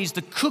outweighs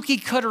the cookie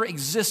cutter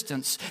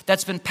existence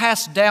that's been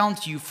passed down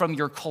to you from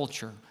your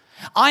culture.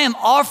 I am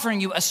offering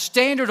you a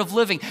standard of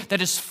living that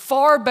is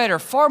far better,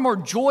 far more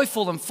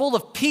joyful and full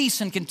of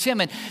peace and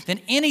contentment than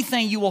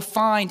anything you will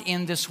find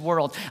in this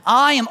world.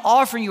 I am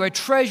offering you a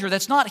treasure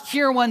that's not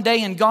here one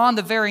day and gone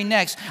the very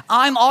next.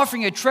 I'm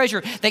offering you a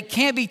treasure that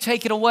can't be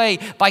taken away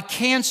by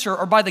cancer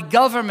or by the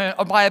government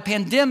or by a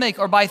pandemic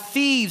or by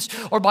thieves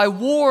or by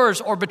wars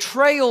or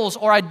betrayals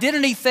or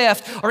identity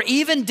theft or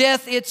even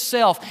death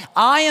itself.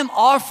 I am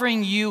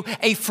offering you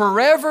a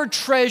forever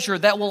treasure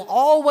that will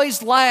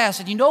always last.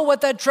 And you know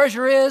what that treasure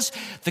is?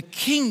 The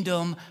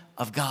kingdom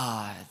of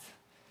God.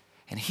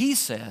 And he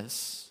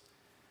says,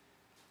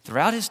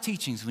 Throughout his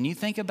teachings, when you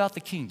think about the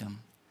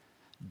kingdom,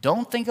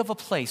 don't think of a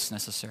place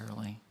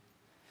necessarily,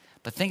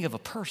 but think of a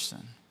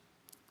person.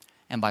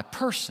 And by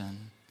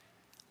person,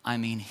 I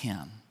mean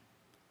him.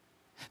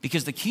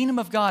 Because the kingdom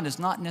of God is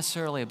not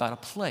necessarily about a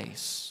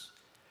place,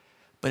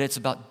 but it's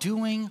about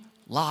doing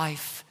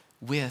life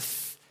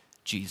with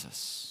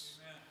Jesus.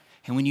 Amen.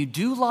 And when you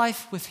do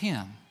life with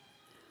him,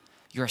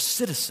 you're a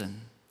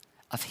citizen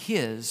of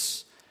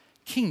his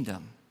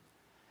kingdom.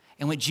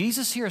 And what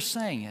Jesus here is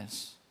saying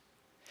is,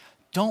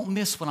 don't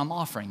miss what I'm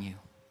offering you.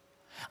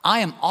 I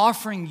am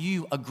offering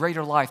you a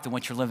greater life than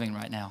what you're living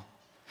right now.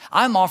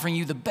 I'm offering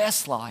you the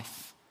best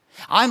life.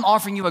 I'm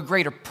offering you a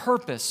greater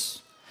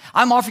purpose.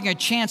 I'm offering you a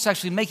chance to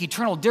actually make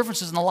eternal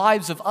differences in the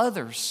lives of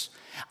others.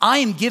 I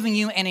am giving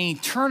you an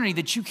eternity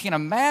that you can't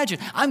imagine.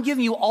 I'm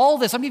giving you all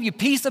this. I'm giving you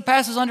peace that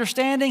passes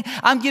understanding.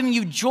 I'm giving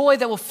you joy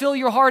that will fill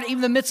your heart even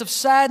in the midst of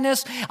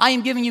sadness. I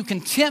am giving you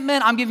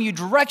contentment. I'm giving you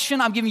direction.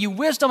 I'm giving you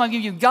wisdom. I'm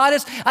giving you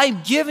guidance. I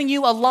am giving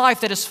you a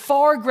life that is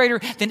far greater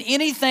than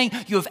anything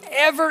you have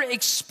ever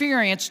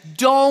experienced.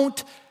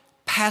 Don't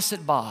pass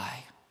it by.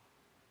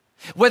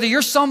 Whether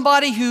you're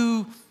somebody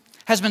who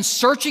has been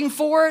searching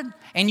for it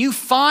and you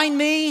find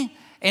me,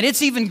 and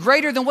it's even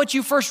greater than what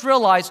you first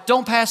realized,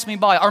 don't pass me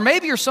by. Or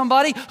maybe you're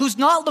somebody who's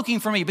not looking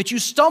for me, but you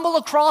stumble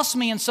across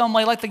me in some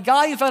way, like the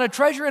guy who found a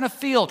treasure in a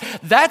field.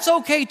 That's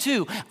okay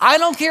too. I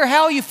don't care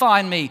how you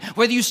find me,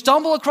 whether you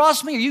stumble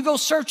across me or you go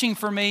searching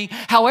for me,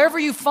 however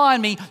you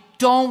find me,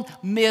 don't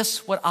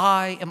miss what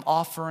I am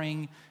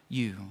offering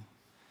you.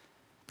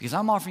 Because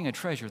I'm offering a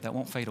treasure that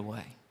won't fade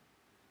away.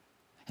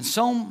 And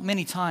so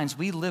many times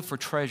we live for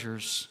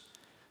treasures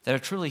that are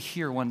truly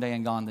here one day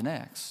and gone the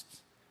next.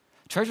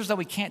 Treasures that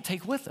we can't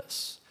take with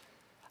us.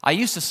 I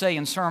used to say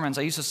in sermons,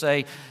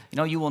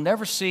 you will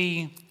never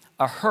see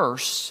a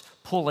hearse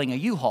pulling a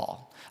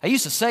U-Haul. I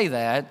used to say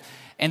that,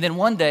 and then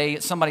one day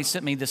somebody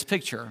sent me this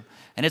picture,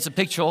 and it's a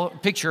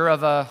picture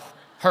of a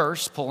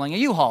hearse pulling a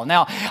U-Haul.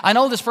 Now, I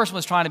know this person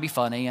was trying to be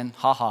funny, and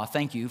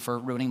thank you for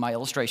ruining my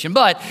illustration,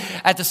 but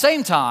at the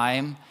same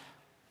time,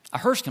 a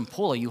hearse can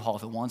pull a U-Haul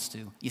if it wants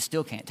to. You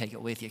still can't take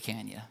it with you,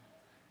 can you?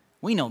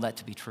 We know that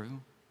to be true.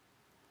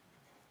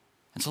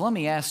 And so let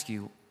me ask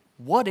you,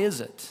 what is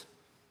it?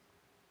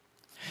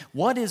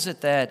 What is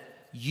it that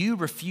you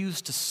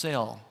refuse to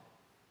sell?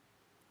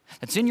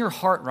 That's in your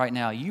heart right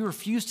now. You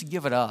refuse to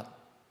give it up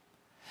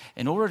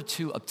in order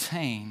to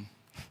obtain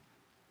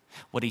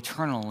what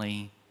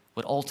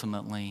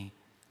ultimately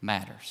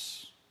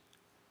matters.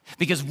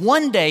 Because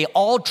one day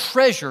all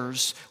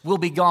treasures will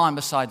be gone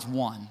besides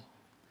one.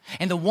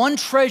 And the one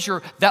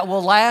treasure that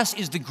will last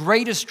is the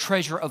greatest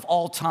treasure of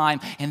all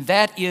time, and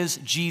that is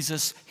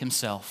Jesus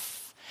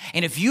himself.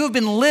 And if you have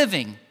been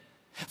living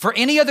for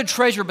any other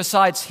treasure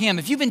besides him,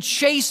 if you've been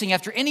chasing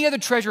after any other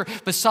treasure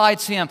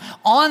besides him,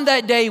 on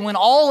that day when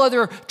all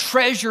other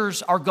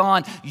treasures are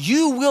gone,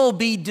 you will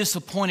be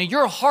disappointed.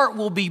 Your heart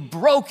will be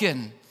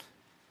broken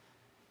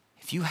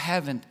if you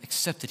haven't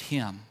accepted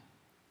him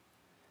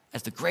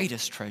as the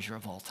greatest treasure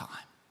of all time.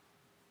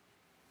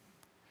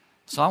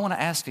 So I want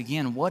to ask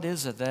again, what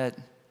is it that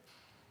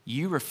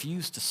you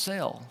refuse to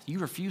sell, you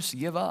refuse to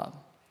give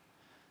up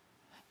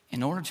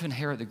in order to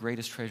inherit the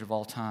greatest treasure of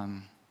all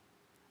time?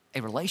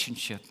 A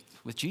relationship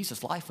with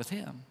Jesus, life with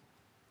him.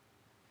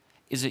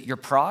 Is it your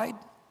pride?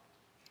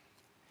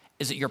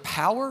 Is it your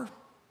power?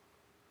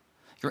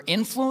 Your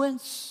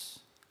influence?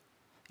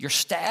 Your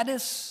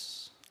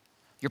status?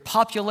 Your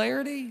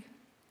popularity?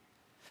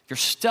 Your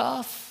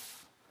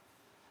stuff?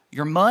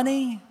 Your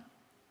money?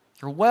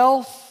 Your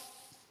wealth?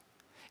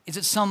 Is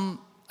it some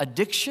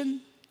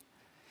addiction?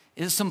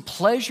 Is it some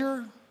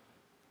pleasure?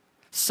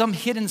 Some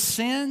hidden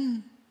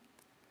sin?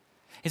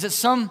 Is it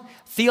some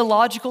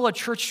theological or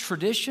church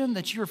tradition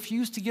that you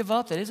refuse to give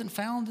up that isn't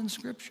found in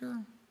Scripture?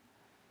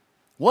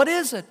 What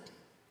is it?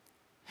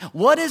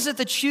 What is it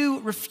that you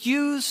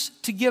refuse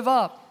to give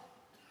up?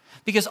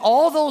 Because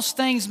all those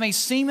things may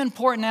seem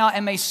important now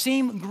and may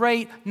seem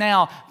great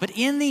now, but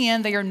in the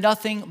end they are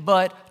nothing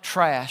but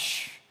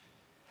trash.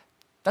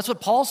 That's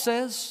what Paul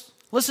says.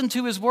 Listen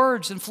to his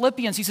words in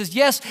Philippians. He says,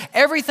 yes,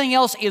 everything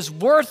else is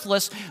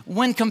worthless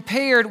when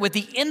compared with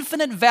the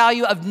infinite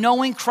value of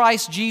knowing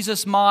Christ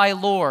Jesus my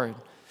Lord.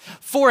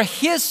 For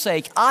his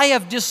sake, I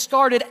have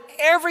discarded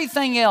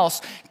everything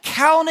else,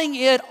 counting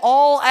it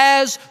all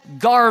as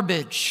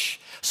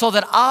garbage, so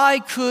that I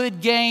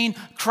could gain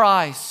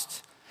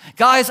Christ.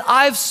 Guys,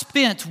 I've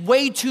spent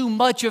way too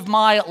much of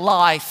my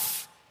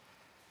life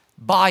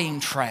buying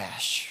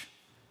trash.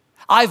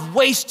 I've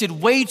wasted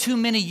way too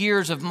many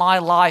years of my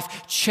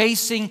life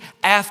chasing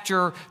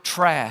after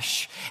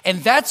trash.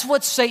 And that's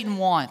what Satan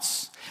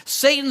wants.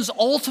 Satan's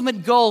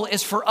ultimate goal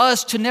is for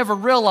us to never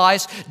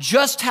realize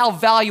just how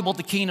valuable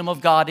the kingdom of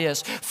God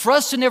is. For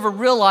us to never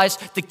realize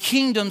the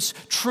kingdom's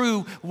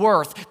true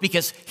worth.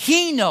 Because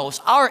he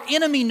knows, our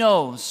enemy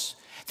knows,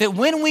 that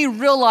when we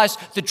realize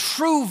the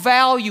true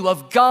value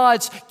of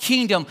God's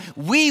kingdom,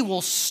 we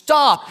will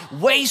stop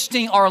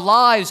wasting our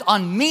lives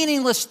on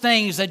meaningless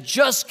things that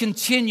just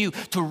continue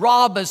to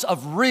rob us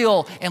of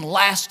real and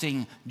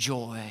lasting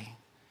joy.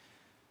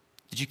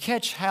 Did you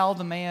catch how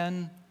the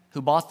man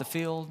who bought the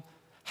field,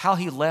 how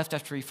he left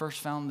after he first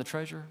found the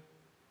treasure?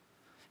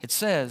 It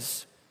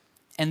says,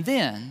 and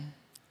then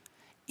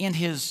in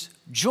his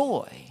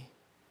joy,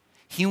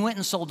 he went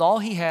and sold all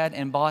he had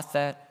and bought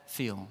that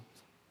field.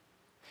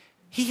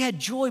 He had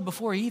joy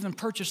before he even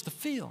purchased the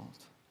field.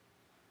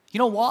 You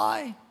know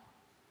why?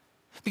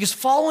 Because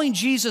following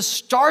Jesus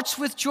starts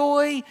with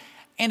joy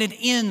and it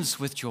ends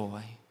with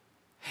joy.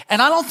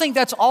 And I don't think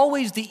that's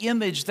always the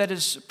image that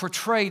is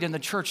portrayed in the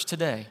church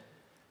today.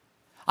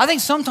 I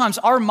think sometimes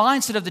our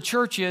mindset of the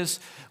church is,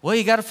 well,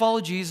 you got to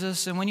follow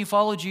Jesus, and when you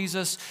follow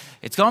Jesus,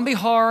 it's going to be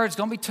hard, it's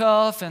going to be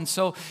tough, and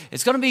so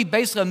it's going to be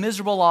basically a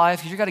miserable life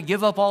because you got to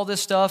give up all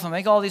this stuff and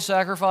make all these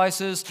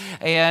sacrifices,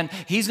 and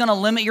he's going to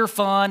limit your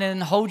fun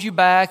and hold you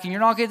back, and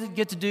you're not going to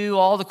get to do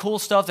all the cool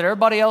stuff that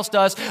everybody else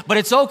does, but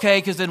it's okay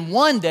because then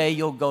one day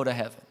you'll go to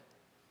heaven.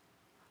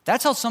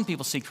 That's how some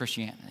people see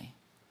Christianity.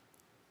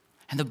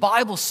 And the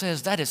Bible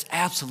says that is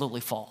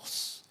absolutely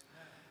false.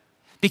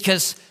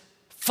 Because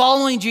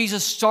following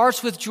Jesus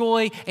starts with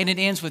joy and it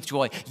ends with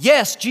joy.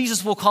 Yes,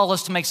 Jesus will call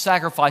us to make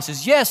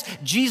sacrifices. Yes,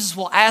 Jesus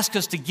will ask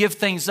us to give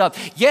things up.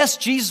 Yes,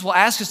 Jesus will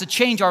ask us to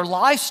change our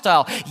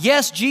lifestyle.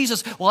 Yes,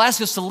 Jesus will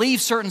ask us to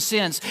leave certain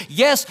sins.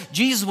 Yes,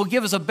 Jesus will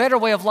give us a better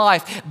way of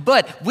life.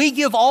 But we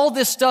give all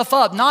this stuff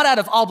up, not out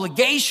of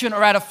obligation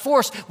or out of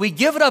force. We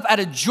give it up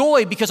out of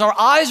joy because our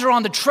eyes are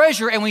on the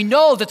treasure and we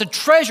know that the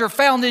treasure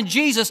found in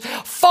Jesus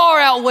far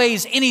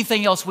outweighs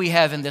anything else we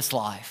have in this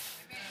life.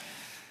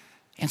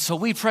 And so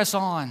we press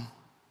on,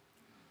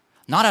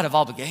 not out of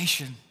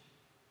obligation,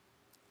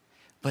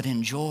 but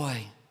in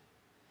joy,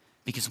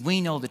 because we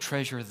know the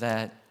treasure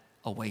that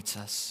awaits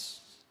us.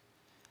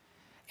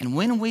 And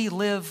when we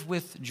live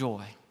with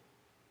joy,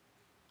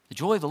 the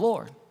joy of the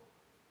Lord,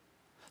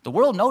 the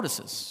world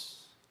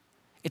notices.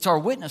 It's our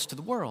witness to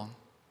the world.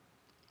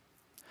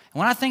 And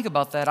when I think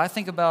about that, I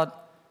think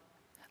about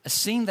a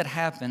scene that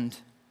happened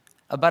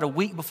about a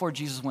week before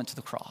Jesus went to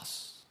the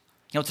cross.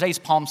 You know, today's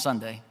Palm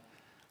Sunday.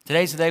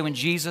 Today's the day when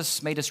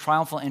Jesus made his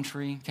triumphal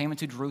entry, came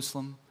into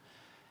Jerusalem,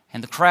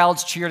 and the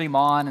crowds cheered him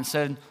on and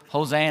said,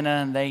 Hosanna,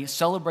 and they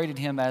celebrated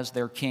him as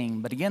their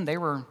king. But again, they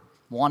were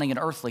wanting an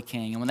earthly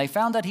king. And when they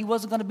found out he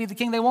wasn't going to be the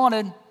king they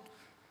wanted,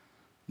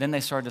 then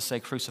they started to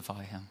say,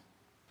 crucify him.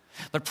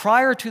 But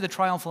prior to the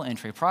triumphal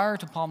entry, prior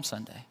to Palm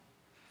Sunday,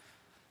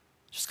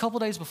 just a couple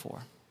days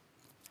before,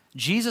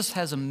 Jesus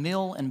has a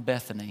meal in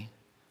Bethany,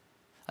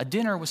 a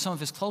dinner with some of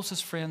his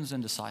closest friends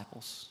and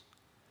disciples.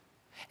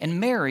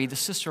 And Mary, the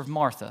sister of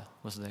Martha,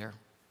 was there.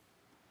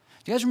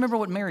 Do you guys remember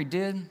what Mary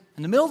did?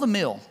 In the middle of the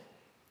meal,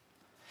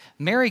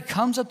 Mary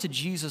comes up to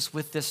Jesus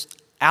with this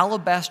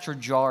alabaster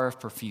jar of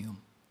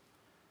perfume.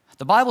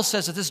 The Bible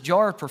says that this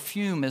jar of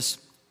perfume is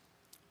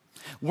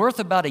worth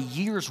about a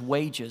year's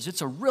wages.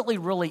 It's a really,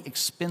 really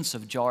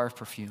expensive jar of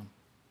perfume.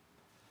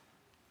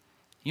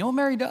 You know what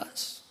Mary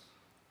does?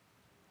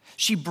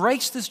 She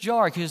breaks this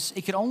jar because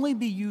it could only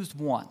be used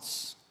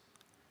once.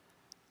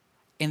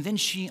 And then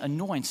she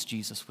anoints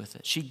Jesus with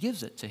it. She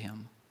gives it to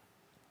him.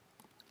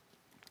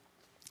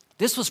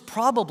 This was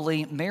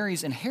probably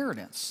Mary's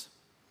inheritance.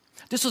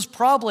 This was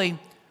probably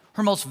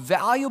her most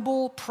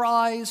valuable,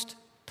 prized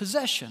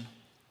possession.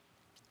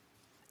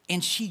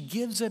 And she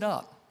gives it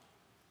up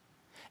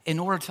in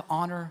order to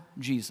honor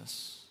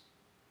Jesus.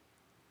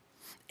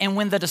 And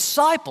when the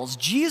disciples,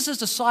 Jesus'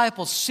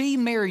 disciples, see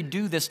Mary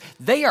do this,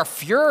 they are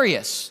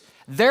furious.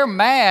 They're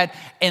mad,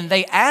 and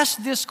they ask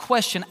this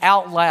question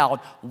out loud.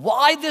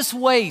 Why this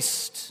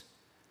waste?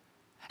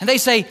 And they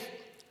say,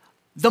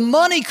 the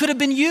money could have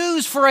been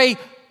used for a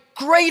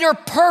greater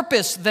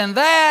purpose than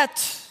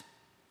that.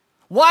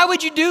 Why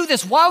would you do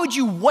this? Why would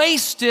you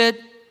waste it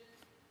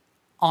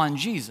on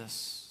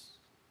Jesus?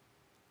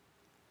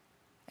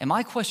 And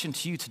my question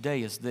to you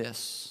today is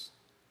this.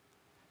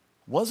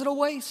 Was it a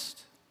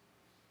waste?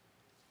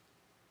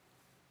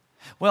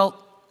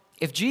 Well,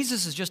 if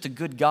Jesus is just a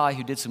good guy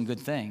who did some good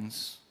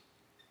things,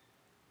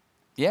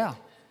 yeah,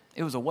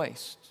 it was a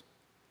waste.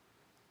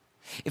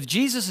 If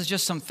Jesus is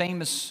just some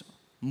famous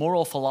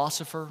moral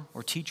philosopher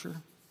or teacher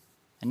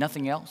and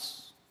nothing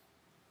else,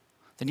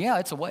 then yeah,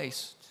 it's a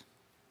waste.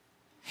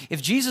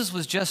 If Jesus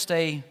was just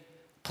a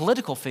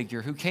political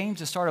figure who came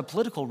to start a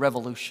political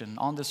revolution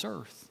on this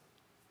earth,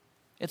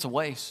 it's a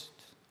waste.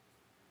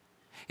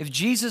 If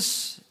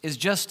Jesus is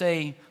just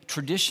a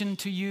tradition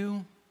to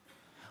you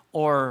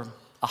or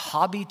a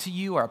hobby to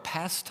you or a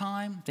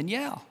pastime, then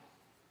yeah,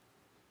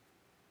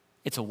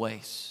 it's a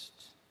waste.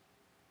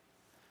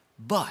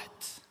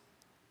 But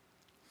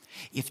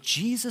if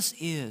Jesus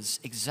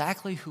is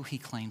exactly who he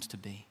claims to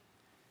be,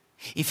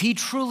 if he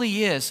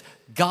truly is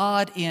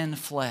God in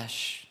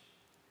flesh,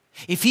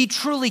 if he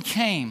truly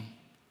came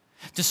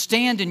to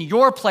stand in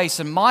your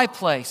place and my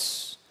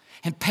place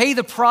and pay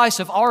the price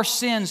of our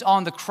sins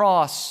on the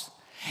cross,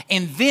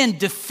 and then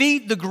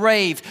defeat the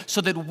grave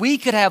so that we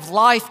could have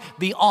life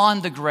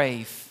beyond the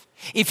grave.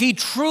 If he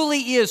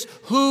truly is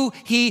who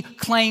he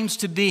claims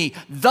to be,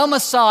 the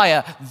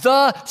Messiah,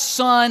 the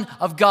Son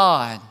of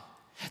God,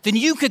 then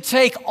you could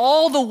take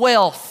all the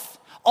wealth,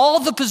 all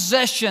the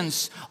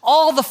possessions,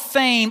 all the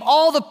fame,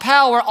 all the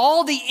power,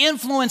 all the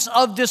influence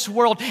of this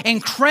world,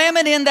 and cram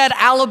it in that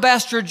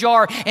alabaster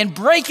jar and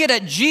break it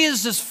at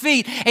Jesus'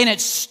 feet, and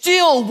it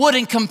still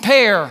wouldn't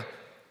compare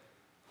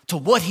to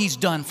what he's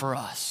done for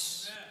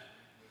us.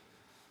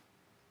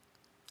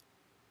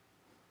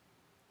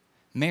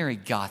 Mary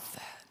got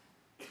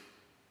that.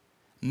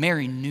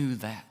 Mary knew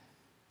that.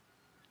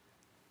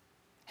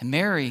 And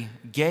Mary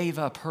gave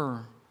up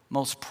her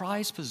most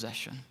prized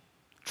possession,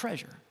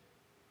 treasure,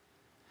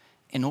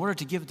 in order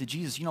to give it to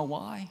Jesus. You know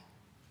why?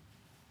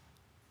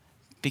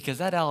 Because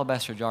that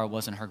alabaster jar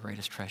wasn't her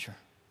greatest treasure.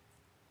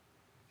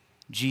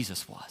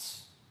 Jesus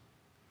was.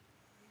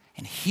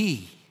 And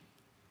he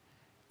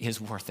is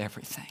worth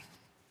everything.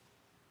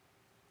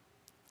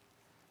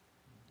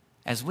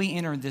 As we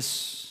enter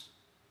this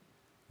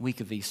week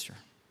of Easter,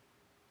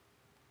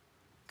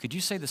 could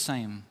you say the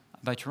same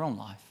about your own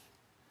life?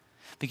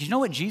 Because you know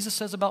what Jesus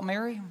says about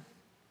Mary?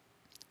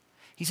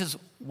 He says,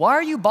 why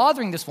are you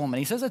bothering this woman?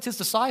 He says that's his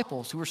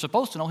disciples who are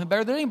supposed to know him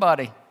better than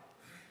anybody.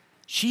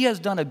 She has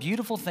done a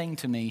beautiful thing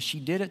to me. She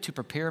did it to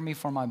prepare me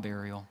for my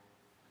burial.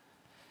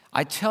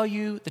 I tell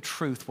you the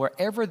truth,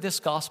 wherever this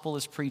gospel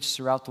is preached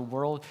throughout the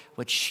world,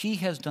 what she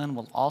has done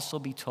will also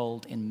be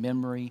told in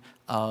memory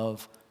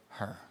of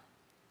her.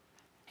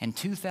 And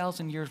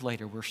 2,000 years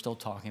later, we're still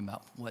talking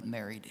about what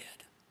Mary did.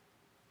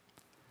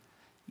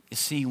 You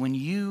see, when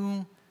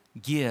you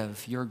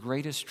give your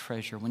greatest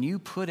treasure, when you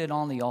put it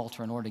on the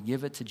altar in order to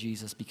give it to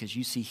Jesus because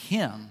you see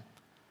him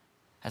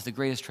as the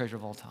greatest treasure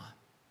of all time,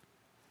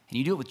 and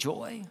you do it with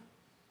joy,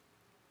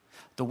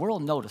 the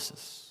world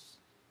notices,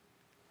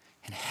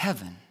 and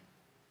heaven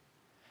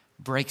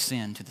breaks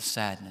into the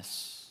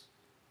sadness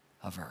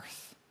of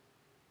earth.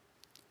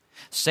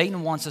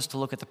 Satan wants us to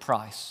look at the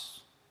price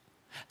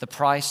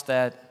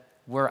that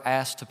we're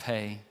asked to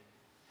pay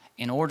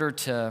in order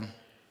to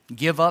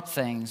give up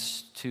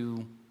things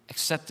to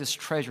accept this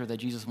treasure that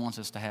Jesus wants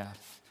us to have.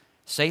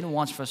 Satan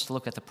wants for us to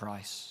look at the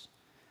price.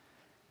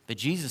 But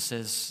Jesus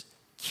says,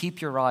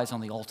 keep your eyes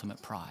on the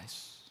ultimate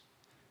prize.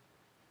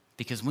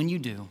 Because when you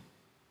do,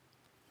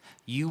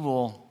 you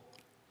will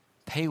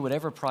pay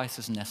whatever price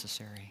is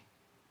necessary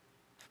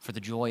for the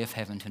joy of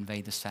heaven to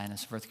invade the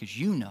sadness of earth, because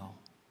you know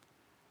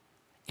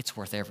it's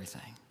worth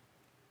everything.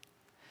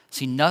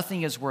 See,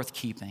 nothing is worth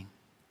keeping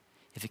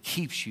if it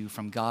keeps you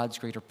from God's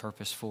greater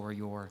purpose for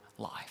your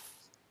life.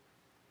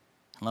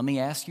 Let me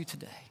ask you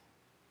today,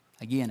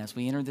 again, as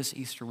we enter this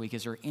Easter week,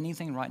 is there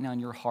anything right now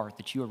in your heart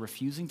that you are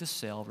refusing to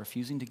sell,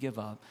 refusing to give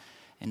up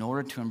in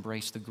order to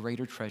embrace the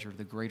greater treasure,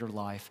 the greater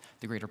life,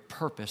 the greater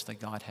purpose that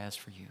God has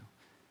for you?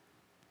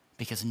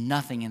 Because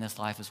nothing in this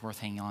life is worth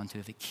hanging on to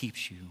if it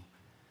keeps you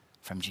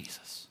from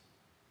Jesus.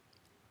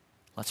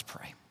 Let's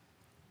pray.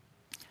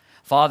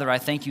 Father, I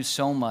thank you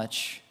so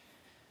much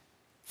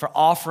for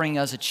offering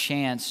us a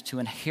chance to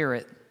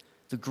inherit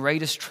the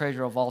greatest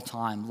treasure of all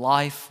time,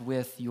 life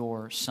with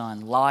your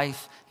Son,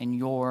 life in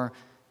your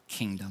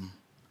kingdom.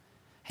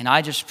 And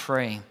I just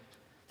pray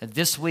that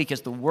this week,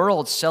 as the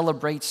world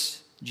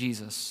celebrates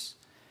Jesus,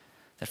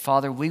 that,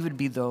 Father, we would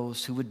be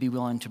those who would be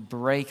willing to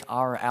break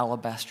our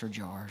alabaster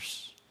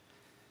jars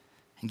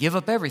and give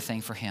up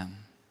everything for him,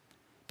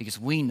 because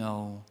we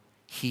know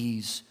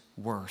he's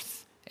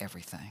worth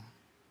everything.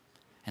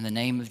 In the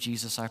name of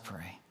Jesus, I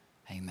pray.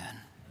 Amen.